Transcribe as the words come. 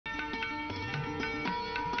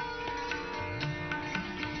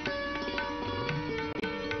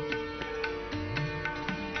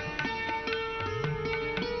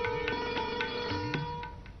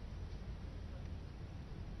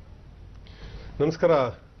ನಮಸ್ಕಾರ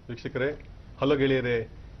ವೀಕ್ಷಕರೇ. ಹಲೋ ಗೆಳೆಯರೇ,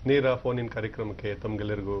 ನೇರ ಫೋನ್ ಇನ್ ಕಾರ್ಯಕ್ರಮಕ್ಕೆ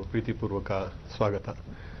ತಮಗೆಲ್ಲರಿಗೂ ಪ್ರೀತಿಪೂರ್ವಕ ಸ್ವಾಗತ.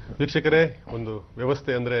 ವೀಕ್ಷಕರೇ, ಒಂದು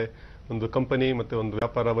ವ್ಯವಸ್ಥೆ ಅಂದ್ರೆ ಒಂದು ಕಂಪನಿ ಮತ್ತೆ ಒಂದು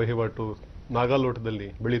ವ್ಯಾಪಾರ ವಹಿವಾಟು ನಾಗಾಲೋಟದಲ್ಲಿ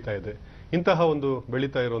ಬೆಳೀತಾ ಇದೆ. ಇಂತಹ ಒಂದು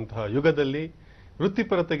ಬೆಳೀತಾ ಇರುವಂತಹ ಯುಗದಲ್ಲಿ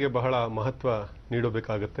ವೃತ್ತಿಪರತೆಗೆ ಬಹಳ ಮಹತ್ವ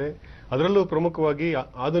ನೀಡಬೇಕಾಗತ್ತೆ. ಅದರಲ್ಲೂ ಪ್ರಮುಖವಾಗಿ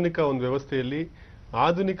ಆಧುನಿಕ ಒಂದು ವ್ಯವಸ್ಥೆಯಲ್ಲಿ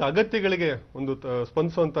ಆಧುನಿಕ ಅಗತ್ಯಗಳಿಗೆ ಒಂದು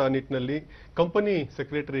ಸ್ಪಂದಿಸುವಂತಹ ನಿಟ್ಟಿನಲ್ಲಿ ಕಂಪನಿ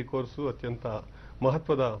ಸೆಕ್ರೆಟರಿ ಕೋರ್ಸು ಅತ್ಯಂತ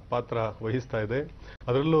ಮಹತ್ವದ ಪಾತ್ರ ವಹಿಸ್ತಾ ಇದೆ.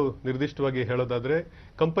 ಅದರಲ್ಲೂ ನಿರ್ದಿಷ್ಟವಾಗಿ ಹೇಳೋದಾದ್ರೆ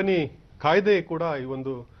ಕಂಪನಿ ಕಾಯ್ದೆ ಕೂಡ ಈ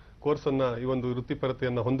ಒಂದು ಕೋರ್ಸ್ ಅನ್ನ, ಈ ಒಂದು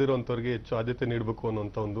ವೃತ್ತಿಪರತೆಯನ್ನ ಹೊಂದಿರುವಂತವರಿಗೆ ಹೆಚ್ಚು ಆದ್ಯತೆ ನೀಡಬೇಕು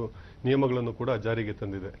ಅನ್ನುವಂತ ಒಂದು ನಿಯಮಗಳನ್ನು ಕೂಡ ಜಾರಿಗೆ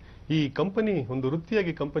ತಂದಿದೆ. ಈ ಕಂಪನಿ ಒಂದು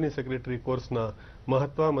ವೃತ್ತಿಯಾಗಿ ಕಂಪನಿ ಸೆಕ್ರೆಟರಿ ಕೋರ್ಸ್ನ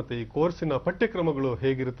ಮಹತ್ವ ಮತ್ತೆ ಈ ಕೋರ್ಸಿನ ಪಠ್ಯಕ್ರಮಗಳು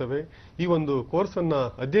ಹೇಗಿರುತ್ತವೆ, ಈ ಒಂದು ಕೋರ್ಸ್ ಅನ್ನ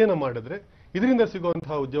ಅಧ್ಯಯನ ಮಾಡಿದ್ರೆ ಇದರಿಂದ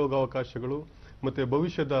ಸಿಗುವಂತಹ ಉದ್ಯೋಗಾವಕಾಶಗಳು ಮತ್ತೆ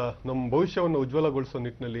ನಮ್ಮ ಭವಿಷ್ಯವನ್ನು ಉಜ್ವಲಗೊಳಿಸುವ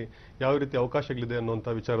ನಿಟ್ಟಿನಲ್ಲಿ ಯಾವ ರೀತಿ ಅವಕಾಶಗಳಿದೆ ಅನ್ನುವಂಥ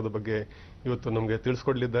ವಿಚಾರದ ಬಗ್ಗೆ ಇವತ್ತು ನಮಗೆ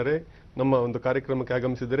ತಿಳಿಸ್ಕೊಡ್ಲಿದ್ದಾರೆ. ನಮ್ಮ ಒಂದು ಕಾರ್ಯಕ್ರಮಕ್ಕೆ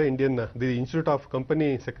ಆಗಮಿಸಿದರೆ the institute of company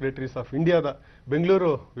secretaries of ಇಂಡಿಯಾದ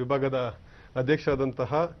ಬೆಂಗಳೂರು ವಿಭಾಗದ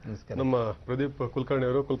ಅಧ್ಯಕ್ಷರಾದಂತಹ ನಮ್ಮ ಪ್ರದೀಪ್ ಕುಲಕರ್ಣಿ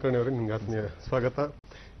ಅವರು ನಿಮ್ಗೆ ಆತ್ಮೀಯ ಸ್ವಾಗತ.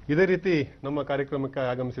 ಇದೇ ರೀತಿ ನಮ್ಮ ಕಾರ್ಯಕ್ರಮಕ್ಕೆ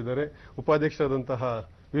ಆಗಮಿಸಿದರೆ ಉಪಾಧ್ಯಕ್ಷರಾದಂತಹ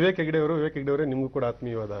ವಿವೇಕ್ ಹೆಗ್ಡೆ ನಿಮಗೂ ಕೂಡ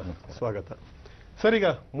ಆತ್ಮೀಯವಾದ ಸ್ವಾಗತ. ಸರ್, ಈಗ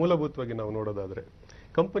ಮೂಲಭೂತವಾಗಿ ನಾವು ನೋಡೋದಾದ್ರೆ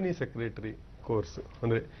ಕಂಪನಿ ಸೆಕ್ರೆಟರಿ ಕೋರ್ಸ್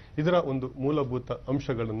ಅಂದ್ರೆ ಇದರ ಒಂದು ಮೂಲಭೂತ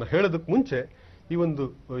ಅಂಶಗಳನ್ನ ಹೇಳೋದಕ್ಕೆ ಮುಂಚೆ ಈ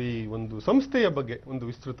ಒಂದು ಸಂಸ್ಥೆಯ ಬಗ್ಗೆ ಒಂದು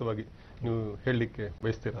ವಿಸ್ತೃತವಾಗಿ ನೀವು ಹೇಳಲಿಕ್ಕೆ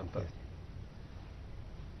ಬಯಸ್ತೀರಾ ಅಂತ.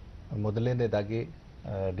 ಮೊದಲನೇದಾಗಿ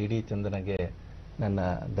ಡಿ ಚಂದನಗೆ ನನ್ನ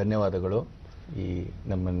ಧನ್ಯವಾದಗಳು. ಈ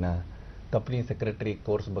ನಮ್ಮನ್ನ ಕಂಪನಿ ಸೆಕ್ರೆಟರಿ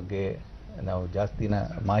ಕೋರ್ಸ್ ಬಗ್ಗೆ ನಾವು ಜಾಸ್ತಿನ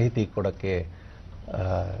ಮಾಹಿತಿ ಕೊಡೋಕ್ಕೆ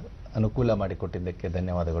ಅನುಕೂಲ ಮಾಡಿಕೊಟ್ಟಿದ್ದಕ್ಕೆ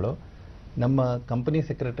ಧನ್ಯವಾದಗಳು. ನಮ್ಮ ಕಂಪನಿ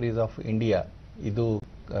ಸೆಕ್ರೆಟರೀಸ್ ಆಫ್ ಇಂಡಿಯಾ ಇದು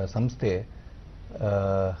ಸಂಸ್ಥೆ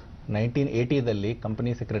 1980ದಲ್ಲಿ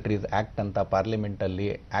ಕಂಪನಿ ಸೆಕ್ರೆಟರೀಸ್ ಆಕ್ಟ್ ಅಂತ ಪಾರ್ಲಿಮೆಂಟಲ್ಲಿ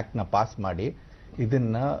ಆಕ್ಟ್ನ ಪಾಸ್ ಮಾಡಿ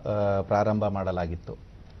ಇದನ್ನ ಪ್ರಾರಂಭ ಮಾಡಲಾಗಿತ್ತು.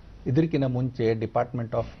 ಇದಕ್ಕಿಂತ ಮುಂಚೆ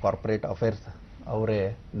ಡಿಪಾರ್ಟ್ಮೆಂಟ್ ಆಫ್ ಕಾರ್ಪೊರೇಟ್ ಅಫೇರ್ಸ್ ಅವರೇ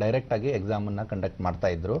ಡೈರೆಕ್ಟ್ ಆಗಿ ಎಕ್ಸಾಮನ್ನು ಕಂಡಕ್ಟ್ ಮಾಡ್ತಾ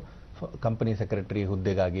ಇದ್ರು. ಕಂಪನಿ ಸೆಕ್ರೆಟರಿ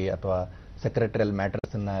ಹುದ್ದೆಗಾಗಿ ಅಥವಾ ಸೆಕ್ರೆಟರಿಯಲ್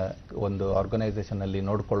ಮ್ಯಾಟರ್ಸನ್ನ ಒಂದು ಆರ್ಗನೈಸೇಷನ್ ಅಲ್ಲಿ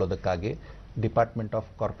ನೋಡ್ಕೊಳ್ಳೋದಕ್ಕಾಗಿ ಡಿಪಾರ್ಟ್ಮೆಂಟ್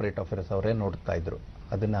ಆಫ್ ಕಾರ್ಪೊರೇಟ್ ಅಫೇರ್ಸ್ ಅವರೇ ನೋಡ್ತಾ ಇದ್ರು.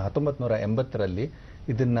 ಅದನ್ನ 1980ರಲ್ಲಿ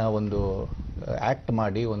ಇದನ್ನ ಒಂದು ಆಕ್ಟ್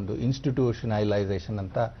ಮಾಡಿ ಒಂದು ಇನ್ಸ್ಟಿಟ್ಯೂಷನಲೈಸೇಷನ್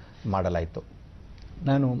ಅಂತ ಮಾಡಲಾಯಿತು.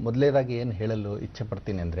 ನಾನು ಮೊದಲೇದಾಗಿ ಏನು ಹೇಳಲು ಇಚ್ಛೆ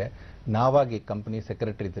ಪಡ್ತೀನಿ ಅಂದರೆ, ನಾವಾಗಿ ಕಂಪನಿ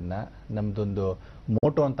ಸೆಕ್ರೆಟರಿದನ್ನ ನಮ್ಮದೊಂದು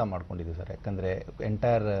ಮೋಟೋ ಅಂತ ಮಾಡ್ಕೊಂಡಿದ್ದೀವಿ ಸರ್. ಯಾಕಂದರೆ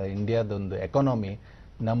ಎಂಟೈರ್ ಇಂಡಿಯಾದೊಂದು ಎಕಾನಮಿ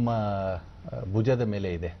ನಮ್ಮ ಭುಜದ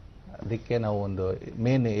ಮೇಲೆ ಇದೆ. ಅದಕ್ಕೆ ನಾವು ಒಂದು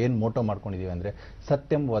ಮೇನ್ ಏನು ಮೋಟೋ ಮಾಡ್ಕೊಂಡಿದ್ದೀವಿ ಅಂದರೆ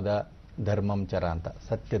ಸತ್ಯಂ ವದ ಧರ್ಮಂ ಚರ ಅಂತ.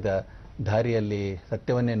 ಸತ್ಯದ ದಾರಿಯಲ್ಲಿ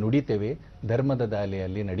ಸತ್ಯವನ್ನೇ ನುಡಿತೇವೆ, ಧರ್ಮದ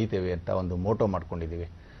ದಾರಿಯಲ್ಲಿ ನಡೀತೇವೆ ಅಂತ ಒಂದು ಮೋಟೋ ಮಾಡ್ಕೊಂಡಿದ್ದೀವಿ.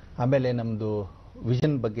 ಆಮೇಲೆ ನಮ್ಮದು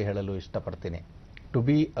ವಿಷನ್ ಬಗ್ಗೆ ಹೇಳಲು ಇಷ್ಟಪಡ್ತೀನಿ. To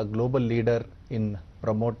be a global leader in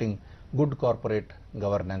promoting good corporate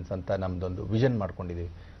governance ಅಂತ ನಮ್ಮದೊಂದು ವಿಷನ್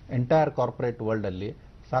ಮಾಡ್ಕೊಂಡಿದ್ದೀವಿ. ಎಂಟೈರ್ ಕಾರ್ಪೊರೇಟ್ ವರ್ಲ್ಡಲ್ಲಿ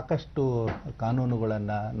ಸಾಕಷ್ಟು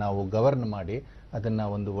ಕಾನೂನುಗಳನ್ನು ನಾವು ಗವರ್ನ್ ಮಾಡಿ ಅದನ್ನು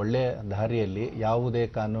ಒಂದು ಒಳ್ಳೆಯ ದಾರಿಯಲ್ಲಿ ಯಾವುದೇ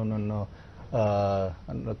ಕಾನೂನನ್ನು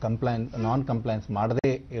ನಾನ್ ಕಂಪ್ಲೈನ್ಸ್ ಮಾಡದೇ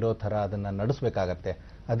ಇರೋ ಥರ ಅದನ್ನು ನಡೆಸಬೇಕಾಗತ್ತೆ.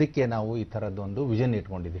 ಅದಕ್ಕೆ ನಾವು ಈ ಥರದ್ದೊಂದು ವಿಷನ್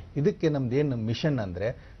ಇಟ್ಕೊಂಡಿದ್ದೀವಿ. ಇದಕ್ಕೆ ನಮ್ದೇನು ಮಿಷನ್ ಅಂದರೆ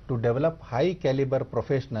to develop high calibre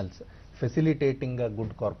professionals facilitating a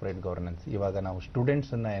good corporate governance. ಇವಾಗ ನಾವು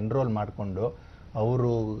ಸ್ಟೂಡೆಂಟ್ಸನ್ನು ಎನ್ರೋಲ್ ಮಾಡಿಕೊಂಡು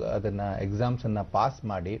ಅವರು ಅದನ್ನು ಎಕ್ಸಾಮ್ಸನ್ನು ಪಾಸ್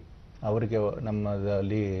ಮಾಡಿ ಅವರಿಗೆ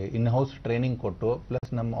ನಮ್ಮಲ್ಲಿ ಇನ್ಹೌಸ್ ಟ್ರೈನಿಂಗ್ ಕೊಟ್ಟು,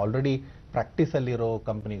 ಪ್ಲಸ್ ನಮ್ಮ ಆಲ್ರೆಡಿ ಪ್ರಾಕ್ಟೀಸಲ್ಲಿರೋ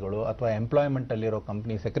ಕಂಪ್ನಿಗಳು ಅಥವಾ ಎಂಪ್ಲಾಯ್ಮೆಂಟಲ್ಲಿರೋ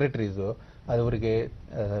ಕಂಪ್ನಿ ಸೆಕ್ರೆಟರೀಸು ಅವರಿಗೆ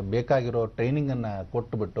ಬೇಕಾಗಿರೋ ಟ್ರೈನಿಂಗನ್ನು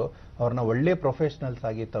ಕೊಟ್ಟುಬಿಟ್ಟು ಅವ್ರನ್ನ ಒಳ್ಳೆ ಪ್ರೊಫೆಷನಲ್ಸ್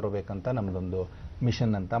ಆಗಿ ತರಬೇಕಂತ ನಮ್ಮದೊಂದು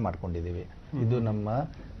ಮಿಷನ್ ಅಂತ ಮಾಡ್ಕೊಂಡಿದ್ದೀವಿ. ಇದು ನಮ್ಮ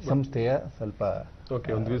ಸಂಸ್ಥೆಯ ಸ್ವಲ್ಪ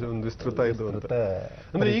ಒಂದು ವಿಸ್ತೃತ ಇದು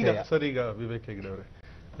ಅಂದ್ರೆ ಈಗ ಸರ್, ಈಗ ವಿವೇಕ್ ಹೆಗ್ಡೆ ಅವರೇ,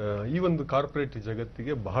 ಈ ಒಂದು ಕಾರ್ಪೊರೇಟ್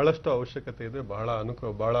ಜಗತ್ತಿಗೆ ಬಹಳಷ್ಟು ಅವಶ್ಯಕತೆ ಇದೆ.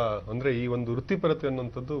 ಬಹಳ ಅಂದ್ರೆ ಈ ಒಂದು ವೃತ್ತಿಪರತೆ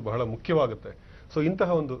ಅನ್ನುವಂಥದ್ದು ಬಹಳ ಮುಖ್ಯವಾಗುತ್ತೆ. ಸೊ ಇಂತಹ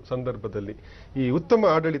ಒಂದು ಸಂದರ್ಭದಲ್ಲಿ ಈ ಉತ್ತಮ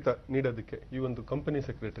ಆಡಳಿತ ನೀಡೋದಕ್ಕೆ ಈ ಒಂದು ಕಂಪನಿ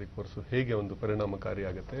ಸೆಕ್ರೆಟರಿ ಕೋರ್ಸ್ ಹೇಗೆ ಒಂದು ಪರಿಣಾಮಕಾರಿ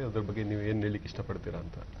ಆಗುತ್ತೆ, ಅದ್ರ ಬಗ್ಗೆ ನೀವು ಏನ್ ಹೇಳಿಕ್ಕೆ ಇಷ್ಟಪಡ್ತೀರಾ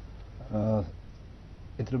ಅಂತ.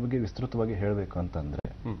 ಇದ್ರ ಬಗ್ಗೆ ವಿಸ್ತೃತವಾಗಿ ಹೇಳಬೇಕು ಅಂತಂದ್ರೆ,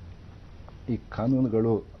 ಈ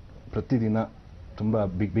ಕಾನೂನುಗಳು ಪ್ರತಿದಿನ ತುಂಬಾ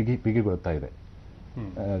ಬಿಗಿಗೊಳ್ತಾ ಇದೆ.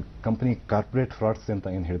 ಕಂಪನಿ ಕಾರ್ಪೊರೇಟ್ ಫ್ರಾಡ್ಸ್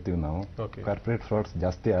ಅಂತ ಏನ್ ಹೇಳ್ತೀವಿ ನಾವು, ಕಾರ್ಪೊರೇಟ್ ಫ್ರಾಡ್ಸ್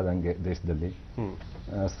ಜಾಸ್ತಿ ಆದಂಗೆ ದೇಶದಲ್ಲಿ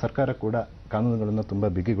ಸರ್ಕಾರ ಕೂಡ ಕಾನೂನುಗಳನ್ನು ತುಂಬಾ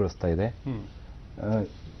ಬಿಗಿಗೊಳಿಸ್ತಾ ಇದೆ.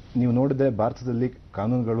 ನೀವು ನೋಡಿದ್ರೆ ಭಾರತದಲ್ಲಿ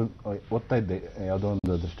ಕಾನೂನುಗಳು ಓದ್ತಾ ಇದ್ದೆ, ಯಾವುದೋ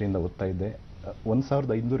ಒಂದು ದೃಷ್ಟಿಯಿಂದ ಓದ್ತಾ ಇದ್ದೆ,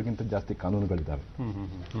 1500ಗಿಂತ ಜಾಸ್ತಿ ಕಾನೂನುಗಳಿದ್ದಾವೆ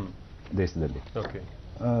ದೇಶದಲ್ಲಿ.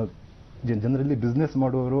 ಜನರಲ್ಲಿ ಬಿಸ್ನೆಸ್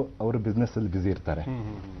ಮಾಡುವವರು ಅವರು ಬಿಸ್ನೆಸ್ ಅಲ್ಲಿ ಬ್ಯುಸಿ ಇರ್ತಾರೆ,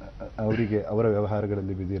 ಅವರಿಗೆ ಅವರ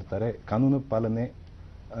ವ್ಯವಹಾರಗಳಲ್ಲಿ ಬ್ಯುಸಿ ಇರ್ತಾರೆ. ಕಾನೂನು ಪಾಲನೆ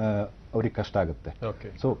ಅವ್ರಿಗೆ ಕಷ್ಟ ಆಗುತ್ತೆ.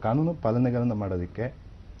 ಸೊ ಕಾನೂನು ಪಾಲನೆಗಳನ್ನು ಮಾಡೋದಕ್ಕೆ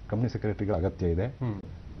ಕಂಪನಿ ಸೆಕ್ರೆಟರಿಗಳ ಅಗತ್ಯ ಇದೆ.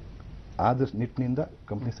 ಆದ ನಿಟ್ಟಿನಿಂದ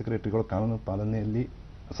ಕಂಪನಿ ಸೆಕ್ರೆಟರಿಗಳು ಕಾನೂನು ಪಾಲನೆಯಲ್ಲಿ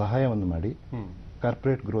ಸಹಾಯವನ್ನು ಮಾಡಿ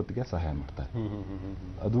ಕಾರ್ಪೊರೇಟ್ ಗ್ರೋತ್ಗೆ ಸಹಾಯ ಮಾಡ್ತಾರೆ.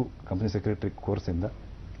 ಅದು ಕಂಪನಿ ಸೆಕ್ರೆಟರಿ ಕೋರ್ಸಿಂದ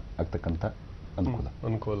ಆಗ್ತಕ್ಕಂಥ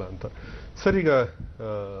ಅನುಕೂಲ ಅಂತ. ಸರ್, ಈಗ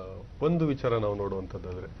ಒಂದು ವಿಚಾರ ನಾವು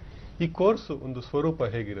ನೋಡುವಂಥದ್ದಾದ್ರೆ ಈ ಕೋರ್ಸ್ ಒಂದು ಸ್ವರೂಪ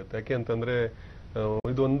ಹೇಗಿರುತ್ತೆ? ಯಾಕೆ ಅಂತಂದ್ರೆ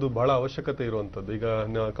ಇದೊಂದು ಬಹಳ ಅವಶ್ಯಕತೆ ಇರುವಂತದ್ದು. ಈಗ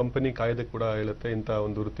ಕಂಪನಿ ಕಾಯ್ದೆ ಕೂಡ ಹೇಳುತ್ತೆ ಇಂಥ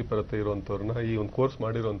ಒಂದು ವೃತ್ತಿಪರತೆ ಇರುವಂತವ್ರನ್ನ, ಈ ಒಂದು ಕೋರ್ಸ್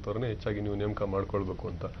ಮಾಡಿರುವಂತವ್ರನ್ನ ಹೆಚ್ಚಾಗಿ ನೀವು ನೇಮಕ ಮಾಡ್ಕೊಳ್ಬೇಕು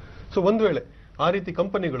ಅಂತ. ಸೊ ಒಂದು ವೇಳೆ ಆ ರೀತಿ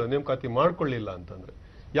ಕಂಪನಿಗಳು ನೇಮಕಾತಿ ಮಾಡ್ಕೊಳ್ಳಿಲ್ಲ ಅಂತಂದ್ರೆ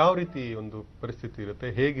ಯಾವ ರೀತಿ ಒಂದು ಪರಿಸ್ಥಿತಿ ಇರುತ್ತೆ,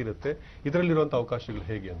 ಹೇಗಿರುತ್ತೆ, ಇದರಲ್ಲಿರುವಂತ ಅವಕಾಶಗಳು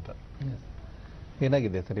ಹೇಗೆ ಅಂತ?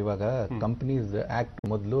 ಏನಾಗಿದೆ ಸರ್, ಇವಾಗ ಕಂಪನೀಸ್ ಆಕ್ಟ್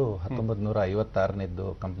ಮೊದಲು 1956ನೇದ್ದು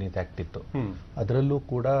ಕಂಪನೀಸ್ ಆಕ್ಟ್ ಇತ್ತು. ಅದರಲ್ಲೂ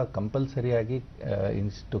ಕೂಡ ಕಂಪಲ್ಸರಿಯಾಗಿ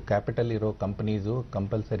ಇಷ್ಟು ಕ್ಯಾಪಿಟಲ್ ಇರೋ ಕಂಪನೀಸು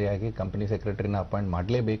ಕಂಪಲ್ಸರಿಯಾಗಿ ಕಂಪನಿ ಸೆಕ್ರೆಟರಿನ ಅಪಾಯಿಂಟ್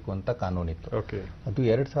ಮಾಡಲೇಬೇಕು ಅಂತ ಕಾನೂನಿತ್ತು. ಅದು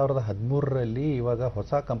 2013ರಲ್ಲಿ ಇವಾಗ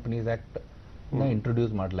ಹೊಸ ಕಂಪನೀಸ್ ಆಕ್ಟ್ ನ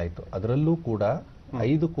ಇಂಟ್ರೊಡ್ಯೂಸ್ ಮಾಡಲಾಯಿತು. ಅದರಲ್ಲೂ ಕೂಡ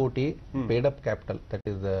 5 ಕೋಟಿ paid up capital, that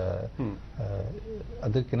is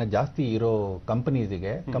ಅದಕ್ಕಿಂತ ಜಾಸ್ತಿ ಇರೋ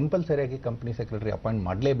ಕಂಪನೀಸಿಗೆ ಕಂಪಲ್ಸರಿಯಾಗಿ ಕಂಪನಿ ಸೆಕ್ರೆಟರಿ ಅಪಾಯಿಂಟ್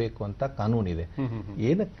ಮಾಡಲೇಬೇಕು ಅಂತ ಕಾನೂನಿದೆ.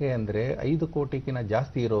 ಏನಕ್ಕೆ ಅಂದ್ರೆ 5 ಕೋಟಿಗಿಂತ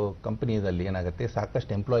ಜಾಸ್ತಿ ಇರೋ ಕಂಪನೀಸಲ್ಲಿ ಏನಾಗುತ್ತೆ,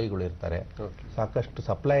 ಸಾಕಷ್ಟು ಎಂಪ್ಲಾಯಿಗಳು ಇರ್ತಾರೆ, ಸಾಕಷ್ಟು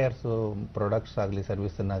ಸಪ್ಲೈಯರ್ಸ್ ಪ್ರಾಡಕ್ಟ್ಸ್ ಆಗಲಿ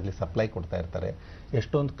ಸರ್ವಿಸ್ ಆಗಲಿ ಸಪ್ಲೈ ಕೊಡ್ತಾ ಇರ್ತಾರೆ,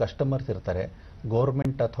 ಎಷ್ಟೊಂದು ಕಸ್ಟಮರ್ಸ್ ಇರ್ತಾರೆ,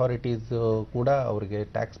 ಗೌರ್ಮೆಂಟ್ ಅಥಾರಿಟೀಸ್ ಕೂಡ ಅವರಿಗೆ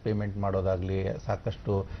ಟ್ಯಾಕ್ಸ್ ಪೇಮೆಂಟ್ ಮಾಡೋದಾಗ್ಲಿ,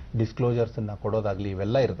 ಸಾಕಷ್ಟು ಡಿಸ್ಕ್ಲೋಜರ್ಸ್ ಅನ್ನ ಕೊಡೋದಾಗ್ಲಿ,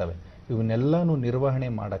 ಇವೆಲ್ಲ ಇರ್ತವೆ. ಇವನ್ನೆಲ್ಲಾನು ನಿರ್ವಹಣೆ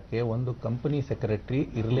ಮಾಡಕ್ಕೆ ಒಂದು ಕಂಪನಿ ಸೆಕ್ರೆಟರಿ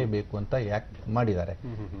ಇರಲೇಬೇಕು ಅಂತ ಯಾಕೆ ಮಾಡಿದ್ದಾರೆ.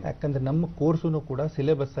 ಯಾಕಂದ್ರೆ ನಮ್ಮ ಕೋರ್ಸುನು ಕೂಡ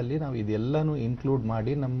ಸಿಲೆಬಸ್ ಅಲ್ಲಿ ನಾವು ಇದೆಲ್ಲಾನು ಇನ್ಕ್ಲೂಡ್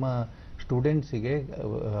ಮಾಡಿ ನಮ್ಮ ಸ್ಟೂಡೆಂಟ್ಸಿಗೆ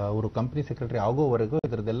ಅವರು ಕಂಪನಿ ಸೆಕ್ರೆಟರಿ ಆಗೋವರೆಗೂ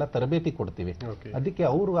ಇದರದೆಲ್ಲ ತರಬೇತಿ ಕೊಡ್ತೀವಿ. ಅದಕ್ಕೆ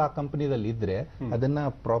ಅವರು ಆ ಕಂಪನಿದಲ್ಲಿ ಇದ್ರೆ ಅದನ್ನ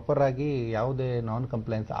ಪ್ರಾಪರ್ ಆಗಿ ಯಾವುದೇ ನಾನ್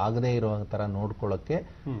ಕಂಪ್ಲೈನ್ಸ್ ಆಗದೇ ಇರೋ ತರ ನೋಡ್ಕೊಳ್ಳೋಕೆ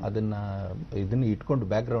ಇದನ್ನ ಇಟ್ಕೊಂಡು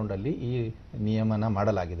ಬ್ಯಾಕ್ ಗ್ರೌಂಡ್ ಅಲ್ಲಿ ಈ ನಿಯಮನ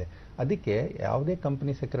ಮಾಡಲಾಗಿದೆ. ಅದಕ್ಕೆ ಯಾವುದೇ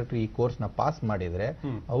ಕಂಪನಿ ಸೆಕ್ರೆಟರಿ ಈ ಕೋರ್ಸ್ ನ ಪಾಸ್ ಮಾಡಿದ್ರೆ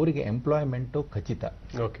ಅವರಿಗೆ ಎಂಪ್ಲಾಯ್ಮೆಂಟ್ ಖಚಿತ.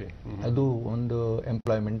 ಅದು ಒಂದು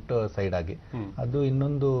ಎಂಪ್ಲಾಯ್ಮೆಂಟ್ ಸೈಡ್ ಆಗಿ. ಅದು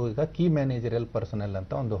ಇನ್ನೊಂದು, ಈಗ ಕೀ ಮ್ಯಾನೇಜರಿಯಲ್ ಪರ್ಸನಲ್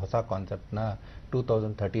ಅಂತ ಒಂದು ಹೊಸ ಕಾನ್ಸೆಪ್ಟ್ ನ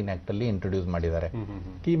 2013 ಆಕ್ಟ್ ಅಲ್ಲಿ ಇಂಟ್ರೊಡ್ಯೂಸ್ ಮಾಡಿದ್ದಾರೆ.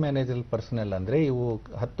 ಕೀ ಮ್ಯಾನೇಜರಿಯಲ್ ಪರ್ಸನಲ್ ಅಂದ್ರೆ ಇವು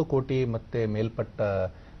 10 ಕೋಟಿ ಮತ್ತೆ ಮೇಲ್ಪಟ್ಟ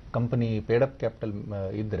ಕಂಪನಿ ಪೇಡ್ ಅಪ್ ಕ್ಯಾಪಿಟಲ್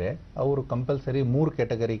ಇದ್ರೆ ಅವರು compulsory 3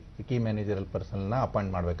 category key managerial person ನ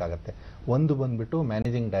ಅಪಾಯಿಂಟ್ ಮಾಡಬೇಕಾಗತ್ತೆ. ಒಂದು ಬಂದ್ಬಿಟ್ಟು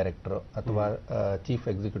ಮ್ಯಾನೇಜಿಂಗ್ ಡೈರೆಕ್ಟರ್ ಅಥವಾ ಚೀಫ್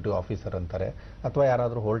ಎಕ್ಸಿಕ್ಯೂಟಿವ್ ಆಫೀಸರ್ ಅಂತಾರೆ, ಅಥವಾ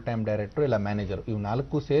ಯಾರಾದ್ರೂ ಹೋಲ್ ಟೈಮ್ ಡೈರೆಕ್ಟರ್ ಇಲ್ಲ ಮ್ಯಾನೇಜರ್. ಇವು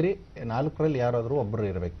 4 ಸೇರಿ 4ರಲ್ಲಿ ಯಾರಾದ್ರೂ ಒಬ್ಬರು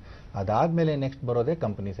ಇರಬೇಕು. ಅದಾದ್ಮೇಲೆ ನೆಕ್ಸ್ಟ್ ಬರೋದೇ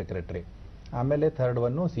ಕಂಪನಿ ಸೆಕ್ರೆಟರಿ. ಆಮೇಲೆ ಥರ್ಡ್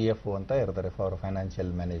ಒನ್ನು CFO ಅಂತ ಇರ್ತಾರೆ, ಫಾರ್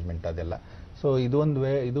ಫೈನಾನ್ಷಿಯಲ್ ಮ್ಯಾನೇಜ್ಮೆಂಟ್ ಅದೆಲ್ಲ. ಸೊ ಇದು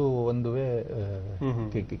ಒಂದು ವೇ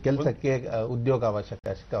ಕೆಲಸಕ್ಕೆ ಉದ್ಯೋಗ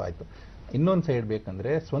ಅವಶ್ಯಕವಾಯಿತು. ಇನ್ನೊಂದು ಸೈಡ್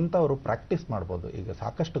ಬೇಕಂದ್ರೆ ಸ್ವಂತ ಅವರು ಪ್ರಾಕ್ಟೀಸ್ ಮಾಡ್ಬೋದು. ಈಗ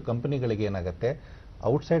ಸಾಕಷ್ಟು ಕಂಪನಿಗಳಿಗೆ ಏನಾಗುತ್ತೆ,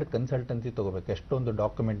 ಔಟ್ಸೈಡ್ ಕನ್ಸಲ್ಟೆನ್ಸಿ ತಗೋಬೇಕು. ಎಷ್ಟೊಂದು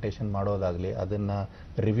ಡಾಕ್ಯುಮೆಂಟೇಶನ್ ಮಾಡೋದಾಗ್ಲಿ, ಅದನ್ನ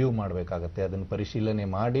ರಿವ್ಯೂ ಮಾಡಬೇಕಾಗತ್ತೆ, ಅದನ್ನ ಪರಿಶೀಲನೆ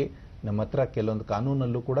ಮಾಡಿ ನಮ್ಮ ಹತ್ರ ಕೆಲವೊಂದು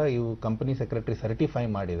ಕಾನೂನಲ್ಲೂ ಕೂಡ ಇವು ಕಂಪನಿ ಸೆಕ್ರೆಟರಿ ಸರ್ಟಿಫೈ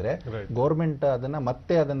ಮಾಡಿದ್ರೆ ಗೌರ್ಮೆಂಟ್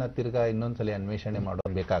ಅದನ್ನ ತಿರ್ಗಾ ಇನ್ನೊಂದ್ಸಲಿ ಅನ್ವೇಷಣೆ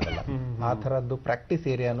ಮಾಡೋದು ಬೇಕಾಗಲ್ಲ. ಆ ತರದ್ದು ಪ್ರಾಕ್ಟೀಸ್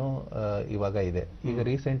ಏರಿಯಾನು ಇವಾಗ ಇದೆ. ಈಗ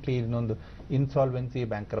ರೀಸೆಂಟ್ಲಿ ಇನ್ನೊಂದು ಇನ್ಸಾಲ್ವೆನ್ಸಿ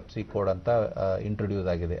ಬ್ಯಾಂಕ್ರಪ್ಸಿ ಕೋಡ್ ಅಂತ ಇಂಟ್ರೊಡ್ಯೂಸ್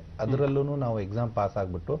ಆಗಿದೆ. ಅದರಲ್ಲೂ ನಾವು ಎಕ್ಸಾಮ್ ಪಾಸ್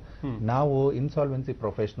ಆಗ್ಬಿಟ್ಟು ನಾವು ಇನ್ಸಾಲ್ವೆನ್ಸಿ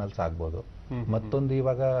ಪ್ರೊಫೆಷನಲ್ಸ್ ಆಗ್ಬೋದು. ಮತ್ತೊಂದು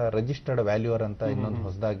ಇವಾಗ ರಿಜಿಸ್ಟರ್ಡ್ ವ್ಯಾಲ್ಯೂಯರ್ ಅಂತ ಇನ್ನೊಂದು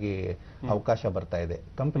ಹೊಸದಾಗಿ ಅವಕಾಶ ಬರ್ತಾ ಇದೆ.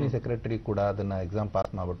 ಕಂಪನಿ ಸೆಕ್ರೆಟರಿ ಕೂಡ ಅದನ್ನ ಎಕ್ಸಾಮ್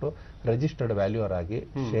ಪಾಸ್ ಮಾಡ್ಬಿಟ್ಟು ರಿಜಿಸ್ಟರ್ಡ್ ವ್ಯಾಲ್ಯೂಯರ್ ಆಗಿ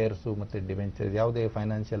ಶೇರ್ಸ್ ಮತ್ತೆ ಡಿವೆಂಚರ್ಸ್ ಯಾವುದೇ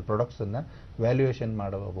ಫೈನಾನ್ಷಿಯಲ್ ಪ್ರಾಡಕ್ಟ್ಸ್ ಅನ್ನ ವ್ಯಾಲ್ಯೂಯೇಷನ್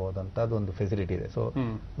ಮಾಡಬಹುದಂತ ಒಂದು ಫೆಸಿಲಿಟಿ ಇದೆ. ಸೊ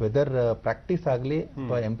ವೆದರ್ ಪ್ರಾಕ್ಟೀಸ್ ಆಗಲಿ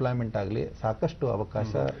ಅಥವಾ ಎಂಪ್ಲಾಯ್ಮೆಂಟ್ ಆಗಲಿ ಸಾಕಷ್ಟು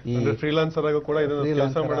ಅವಕಾಶ ಈ ಫ್ರೀಲಾನ್ಸರ್ ಆಗಿ ಕೂಡ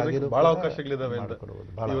ಕೆಲಸ ಮಾಡೋದಕ್ಕೆ ಬಹಳ ಅವಕಾಶಗಳಿದಾವೆ ಅಂತ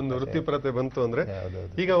ಈ ಒಂದು ವೃತ್ತಿಪರತೆ ಬಂತು ಅಂದ್ರೆ.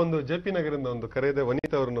 ಈಗ ಒಂದು JP ನಗರಿಂದ ಒಂದು ಕರೆಯದೆ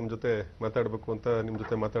ವನಿತಾ ಅವರು ನಮ್ಮ ಜೊತೆ ಮಾತಾಡಬೇಕು ಅಂತ, ನಿಮ್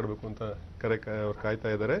ಜೊತೆ ಮಾತಾಡಬೇಕು ಅಂತ ಅವ್ರು ಕಾಯ್ತಾ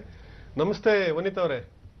ಇದ್ದಾರೆ. ನಮಸ್ತೆ ವನಿತಾ ಅವರೇ.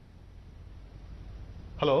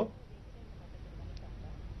 ಹಲೋ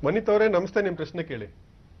ವನಿತಾ ಅವರೇ, ನಮಸ್ತೆ. ನಿಮ್ ಪ್ರಶ್ನೆ ಕೇಳಿ.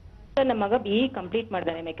 ಸರ್, ನಮ್ಮ ಮಗ BE ಕಂಪ್ಲೀಟ್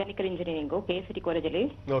ಮಾಡಿದಾನೆ, ಮೆಕ್ಯಾನಿಕಲ್ ಇಂಜಿನಿಯರಿಂಗ್, KCT ಕಾಲೇಜಲ್ಲಿ.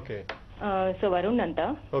 ಓಕೆ. ಸೊ ವರುಣ್ ಅಂತ.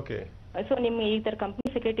 ಓಕೆ. ಸೊ ನಿಮ್ ಈ ತರ ಕಂಪನಿ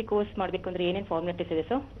ಸೆಕ್ರೆಟರಿ ಕೋರ್ಸ್ ಮಾಡ್ಬೇಕು ಅಂದ್ರೆ ಏನೇನ್ ಫಾರ್ಮಾಲಿಟೀಸ್ ಇದೆ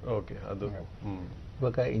ಸರ್? ಓಕೆ. ಅದು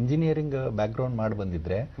ಇವಾಗ ಇಂಜಿನಿಯರಿಂಗ್ ಬ್ಯಾಕ್ ಗ್ರೌಂಡ್ ಮಾಡಿ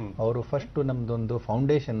ಬಂದಿದ್ರೆ ಅವರು ಫಸ್ಟ್ ನಮ್ದೊಂದು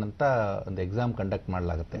ಫೌಂಡೇಶನ್ ಅಂತ ಒಂದು ಎಕ್ಸಾಮ್ ಕಂಡಕ್ಟ್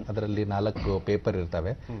ಮಾಡಲಾಗುತ್ತೆ. ಅದರಲ್ಲಿ 4 ಪೇಪರ್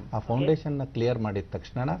ಇರ್ತವೆ. ಆ ಫೌಂಡೇಶನ್ ನ ಕ್ಲಿಯರ್ ಮಾಡಿದ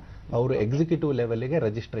ತಕ್ಷಣ ಅವರು ಎಕ್ಸಿಕ್ಯೂಟಿವ್ ಲೆವೆಲ್ಗೆ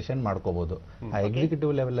ರಿಜಿಸ್ಟ್ರೇಷನ್ ಮಾಡ್ಕೋಬಹುದು. ಆ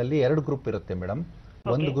ಎಕ್ಸಿಕ್ಯೂಟಿವ್ ಲೆವೆಲ್ ಅಲ್ಲಿ 2 ಗ್ರೂಪ್ ಇರುತ್ತೆ ಮೇಡಮ್.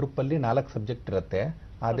 ಒಂದು ಗ್ರೂಪ್ ಅಲ್ಲಿ 4 ಸಬ್ಜೆಕ್ಟ್ ಇರುತ್ತೆ.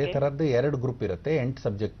 ಅದೇ ತರದ್ದು 2 ಗ್ರೂಪ್ ಇರುತ್ತೆ, 8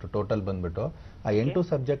 ಸಬ್ಜೆಕ್ಟ್ ಟೋಟಲ್ ಬಂದ್ಬಿಟ್ಟು. ಆ 8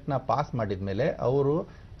 ಸಬ್ಜೆಕ್ಟ್ ನ ಪಾಸ್ ಮಾಡಿದ್ಮೇಲೆ ಅವರು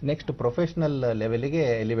ನೆಕ್ಸ್ಟ್ ಪ್ರೊಫೆಷನಲ್ ಲೆವೆಲ್ಗೆ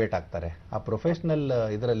ಎಲಿವೇಟ್ ಆಗ್ತಾರೆ. ಆ ಪ್ರೊಫೆಷನಲ್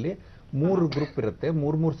ಇದರಲ್ಲಿ 3 ಗ್ರೂಪ್ ಇರುತ್ತೆ,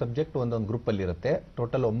 3 ಸಬ್ಜೆಕ್ಟ್ ಒಂದೊಂದು ಗ್ರೂಪ್ ಅಲ್ಲಿ ಇರುತ್ತೆ.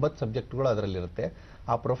 ಟೋಟಲ್ 9 ಸಬ್ಜೆಕ್ಟ್ಗಳು ಅದರಲ್ಲಿ ಇರುತ್ತೆ.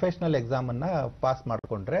 ಆ ಪ್ರೊಫೆಷನಲ್ ಎಕ್ಸಾಮ್ ಅನ್ನ ಪಾಸ್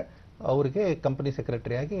ಮಾಡ್ಕೊಂಡ್ರೆ ಅವರಿಗೆ ಕಂಪನಿ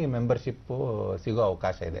ಸೆಕ್ರೆಟರಿ ಆಗಿ ಮೆಂಬರ್ಶಿಪ್ ಸಿಗೋ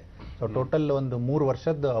ಅವಕಾಶ ಇದೆ. ಸೊ ಟೋಟಲ್ ಒಂದು 3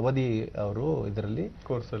 ವರ್ಷದ ಅವಧಿ ಅವರು ಇದರಲ್ಲಿ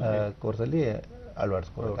ಕೋರ್ಸ್ ಅಲ್ಲಿ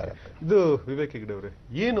ಅಳವಡಿಸ್ಕೊಳ್ತಾರೆ. ಇದು ವಿವೇಕ್ ಹೆಗ್ಡೆ ಅವರೇ,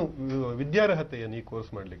 ಏನು ವಿದ್ಯಾರ್ಹತೆ ಏನು ಈ ಕೋರ್ಸ್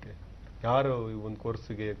ಮಾಡ್ಲಿಕ್ಕೆ? ಯಾರು ಈ ಒಂದು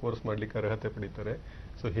ಕೋರ್ಸ್ ಮಾಡ್ಲಿಕ್ಕೆ ಅರ್ಹತೆ ಪಡೀತಾರೆ?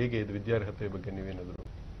 ಸೊ ಹೇಗೆ ಇದು ವಿದ್ಯಾರ್ಹತೆ ಬಗ್ಗೆ ನೀವೇನಾದ್ರು?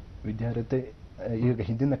 ವಿದ್ಯಾರ್ಹತೆ ಈಗ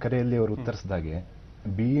ಹಿಂದಿನ ಕರೆಯಲ್ಲಿ ಅವರು ಉತ್ತರಿಸಿದಾಗೆ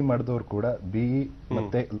BE ಮಾಡಿದವರು ಕೂಡ BE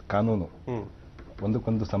ಮತ್ತೆ ಕಾನೂನು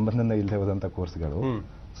ಒಂದಕ್ಕೊಂದು ಸಂಬಂಧನೇ ಇಲ್ಲದೆ ಹೋದಂತ ಕೋರ್ಸ್ಗಳು.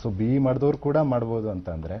 ಸೊ BE ಮಾಡಿದವರು ಕೂಡ ಮಾಡ್ಬೋದು ಅಂತ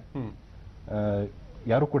ಅಂದ್ರೆ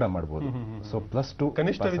ಯಾರು ಕೂಡ ಮಾಡ್ಬೋದು. ಸೊ +2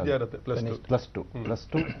 ಕನಿಷ್ಠ ವಿದ್ಯಾರ್ಹತೆ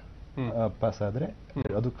 +2 ಪಾಸ್ ಆದ್ರೆ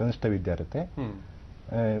ಅದು ಕನಿಷ್ಠ ವಿದ್ಯಾರ್ಹತೆ.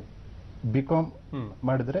 BCom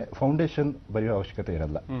ಮಾಡಿದ್ರೆ ಫೌಂಡೇಶನ್ ಬರೆಯೋ ಅವಶ್ಯಕತೆ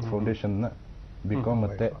ಇರಲ್ಲ. ಫೌಂಡೇಶನ್ ನ BCom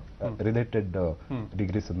ಮತ್ತೆ ರಿಲೇಟೆಡ್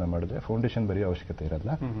ಡಿಗ್ರೀಸ್ ಅನ್ನ ಮಾಡಿದ್ರೆ ಫೌಂಡೇಶನ್ ಬರೆಯೋ ಅವಶ್ಯಕತೆ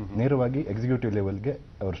ಇರಲ್ಲ. ನೇರವಾಗಿ ಎಕ್ಸಿಕ್ಯೂಟಿವ್ ಲೆವೆಲ್ಗೆ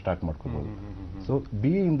ಅವರು ಸ್ಟಾರ್ಟ್ ಮಾಡ್ಕೋಬಹುದು. ಸೊ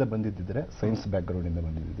BE ಇಂದ ಬಂದಿದ್ದಿದ್ರೆ, ಸೈನ್ಸ್ ಬ್ಯಾಕ್ ಗ್ರೌಂಡ್ ಇಂದ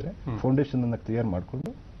ಬಂದಿದ್ದಿದ್ರೆ ಫೌಂಡೇಶನ್ ಅನ್ನ ಕ್ಲಿಯರ್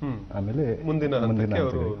ಮಾಡ್ಕೊಂಡು ಆಮೇಲೆ ಮುಂದಿನ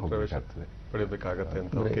ಹೋಗಬೇಕಾಗ್ತದೆ, ಪಡೆಯಬೇಕಾಗತ್ತೆ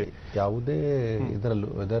ಅಂತ. ಯಾವುದೇ ಇದರಲ್ಲೂ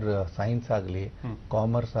ವೆದರ್ ಸೈನ್ಸ್ ಆಗಲಿ,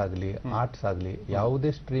 ಕಾಮರ್ಸ್ ಆಗಲಿ, ಆರ್ಟ್ಸ್ ಆಗಲಿ,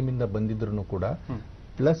 ಯಾವುದೇ ಸ್ಟ್ರೀಮ್ ಇಂದ ಬಂದಿದ್ರು ಕೂಡ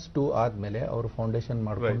 +2 ಆದ್ಮೇಲೆ ಅವರು ಫೌಂಡೇಶನ್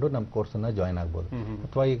ಮಾಡಿಕೊಂಡು ನಮ್ಮ ಕೋರ್ಸ್ ಅನ್ನ ಜಾಯಿನ್ ಆಗ್ಬೋದು.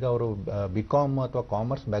 ಅಥವಾ ಈಗ ಅವರು BCom ಅಥವಾ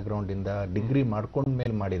ಕಾಮರ್ಸ್ ಬ್ಯಾಕ್ ಗ್ರೌಂಡ್ ಇಂದ ಡಿಗ್ರಿ ಮಾಡ್ಕೊಂಡ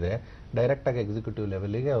ಮೇಲೆ ಮಾಡಿದ್ರೆ ಡೈರೆಕ್ಟ್ ಆಗಿ ಎಕ್ಸಿಕ್ಯೂಟಿವ್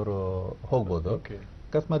ಲೆವೆಲ್ಗೆ ಅವರು ಹೋಗ್ಬೋದು.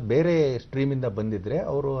 ಅಕಸ್ಮಾತ್ ಬೇರೆ ಸ್ಟ್ರೀಮ್ ಇಂದ ಬಂದಿದ್ರೆ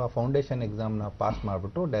ಅವರು ಆ ಫೌಂಡೇಶನ್ ಎಕ್ಸಾಮ್ ನ ಪಾಸ್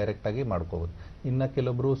ಮಾಡ್ಬಿಟ್ಟು ಡೈರೆಕ್ಟ್ ಆಗಿ ಮಾಡ್ಕೋಬಹುದು. ಇನ್ನ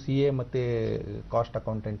ಕೆಲವೊಬ್ರು CA ಮತ್ತೆ ಕಾಸ್ಟ್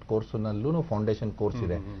ಅಕೌಂಟೆಂಟ್ ಕೋರ್ಸ್ ನಲ್ಲೂ ಫೌಂಡೇಶನ್ ಕೋರ್ಸ್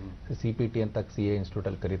ಇದೆ. CPT ಅಂತ CA ಇನ್ಸ್ಟಿಟ್ಯೂಟ್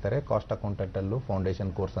ಅಲ್ಲಿ ಕರೀತಾರೆ. ಕಾಸ್ಟ್ ಅಕೌಂಟೆಂಟ್ ಅಲ್ಲೂ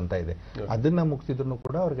ಫೌಂಡೇಶನ್ ಕೋರ್ಸ್ ಅಂತ ಇದೆ. ಅದನ್ನ ಮುಗಿಸಿದ್ರು